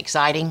fun and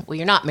exciting? Well,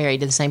 you're not married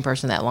to the same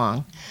person that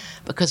long,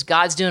 because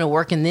God's doing a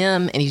work in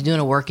them, and he's doing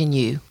a work in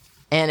you.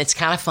 And it's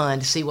kind of fun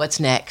to see what's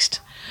next.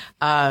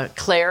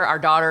 Claire, our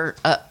daughter,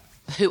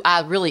 who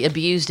I really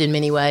abused in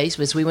many ways,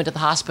 was we went to the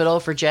hospital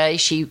for Jay.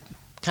 She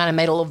kind of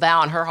made a little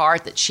vow in her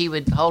heart that she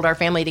would hold our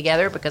family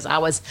together because I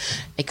was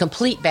a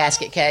complete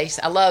basket case.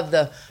 I love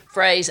the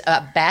phrase,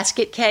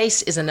 basket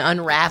case is an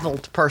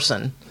unraveled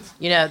person.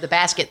 The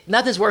basket,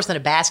 nothing's worse than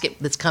a basket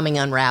that's coming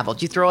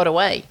unraveled. You throw it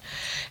away.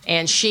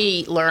 And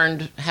she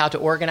learned how to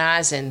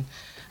organize, and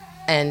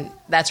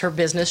that's her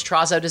business,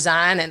 Trazo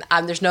Design,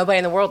 and there's nobody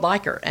in the world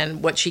like her,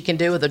 and what she can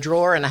do with a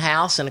drawer and a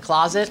house and a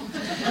closet,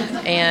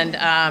 and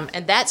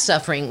that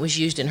suffering was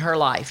used in her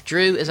life.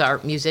 Drew is our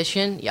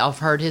musician. Y'all have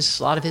heard a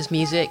lot of his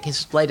music.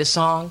 His latest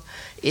song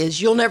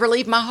is "You'll Never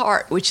Leave My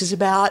Heart," which is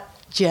about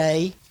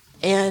Jay.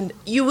 And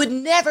you would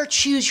never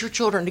choose your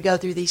children to go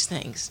through these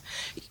things.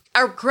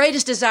 Our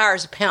greatest desire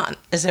as a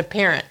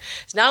parent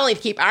is not only to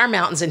keep our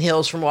mountains and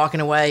hills from walking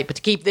away, but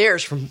to keep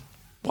theirs from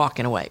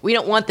walking away. We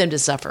don't want them to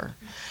suffer.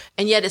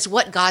 And yet it's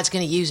what God's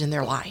going to use in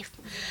their life.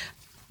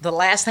 The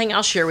last thing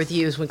I'll share with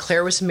you is when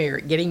Claire was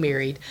getting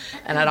married,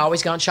 and I'd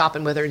always gone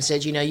shopping with her and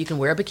said, you can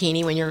wear a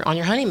bikini when you're on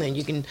your honeymoon.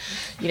 You can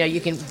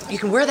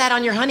wear that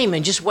on your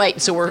honeymoon. Just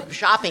wait. So we're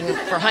shopping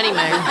for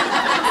honeymoon.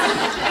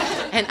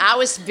 And I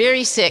was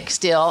very sick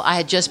still. I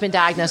had just been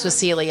diagnosed with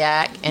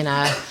celiac, and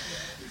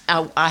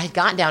I had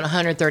gotten down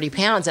 130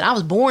 pounds, and I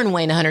was born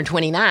weighing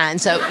 129.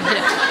 So,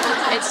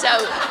 and so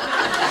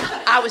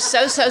I was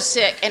so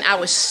sick, and I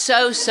was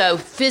so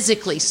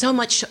physically, so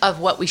much of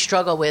what we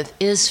struggle with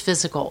is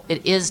physical.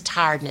 It is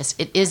tiredness.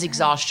 It is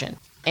exhaustion.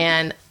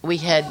 And we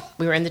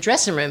were in the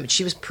dressing room, and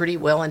she was pretty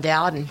well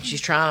endowed, and she's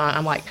trying on.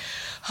 I'm like,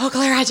 oh,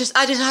 Claire,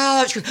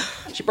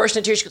 she burst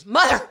into tears. She goes,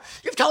 Mother,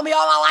 you've told me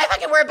all my life I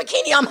can wear a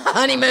bikini on my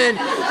honeymoon.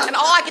 And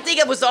all I could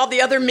think of was all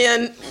the other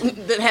men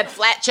that had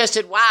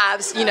flat-chested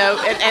wives,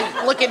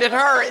 and looking at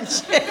her. And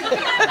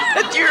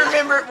do you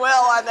remember it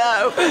well? I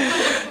know.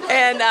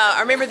 And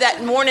I remember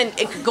that morning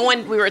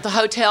we were at the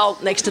hotel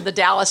next to the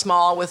Dallas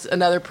Mall with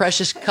another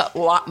precious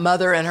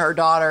mother and her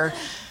daughter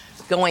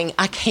going,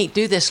 I can't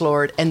do this,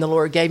 Lord. And the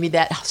Lord gave me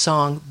that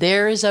song,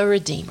 There is a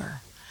Redeemer.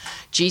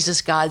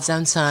 Jesus, God's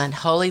own Son,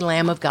 Holy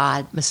Lamb of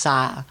God,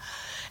 Messiah.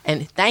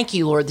 And thank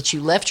you, Lord, that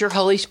you left your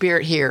Holy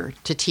Spirit here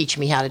to teach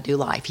me how to do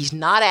life. He's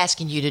not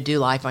asking you to do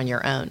life on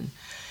your own.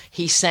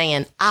 He's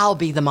saying, I'll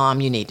be the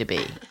mom you need to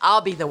be.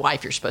 I'll be the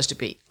wife you're supposed to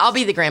be. I'll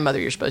be the grandmother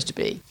you're supposed to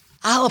be.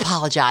 I'll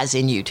apologize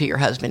in you to your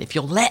husband if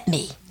you'll let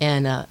me.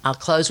 And I'll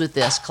close with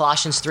this.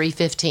 Colossians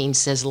 3:15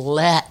 says,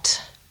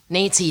 let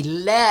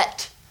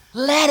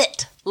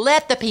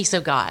the peace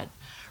of God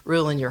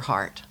rule in your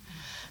heart.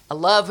 I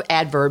love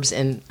adverbs,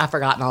 and I've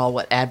forgotten all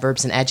what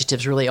adverbs and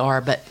adjectives really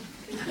are, but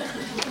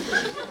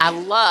I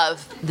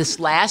love this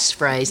last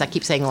phrase. I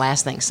keep saying the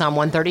last thing. Psalm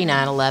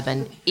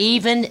 139:11.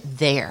 Even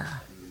there.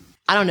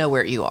 I don't know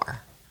where you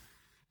are.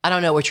 I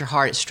don't know what your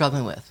heart is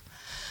struggling with.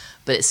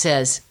 But it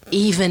says,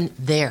 even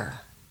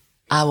there,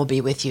 I will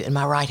be with you, and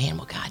my right hand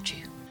will guide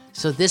you.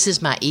 So this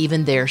is my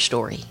even there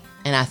story.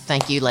 And I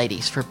thank you,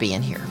 ladies, for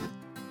being here.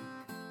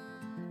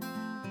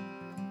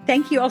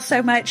 Thank you all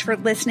so much for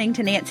listening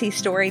to Nancy's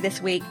story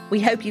this week.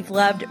 We hope you've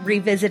loved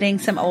revisiting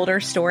some older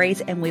stories,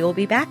 and we will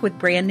be back with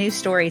brand new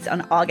stories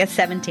on August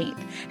 17th.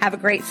 Have a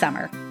great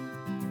summer.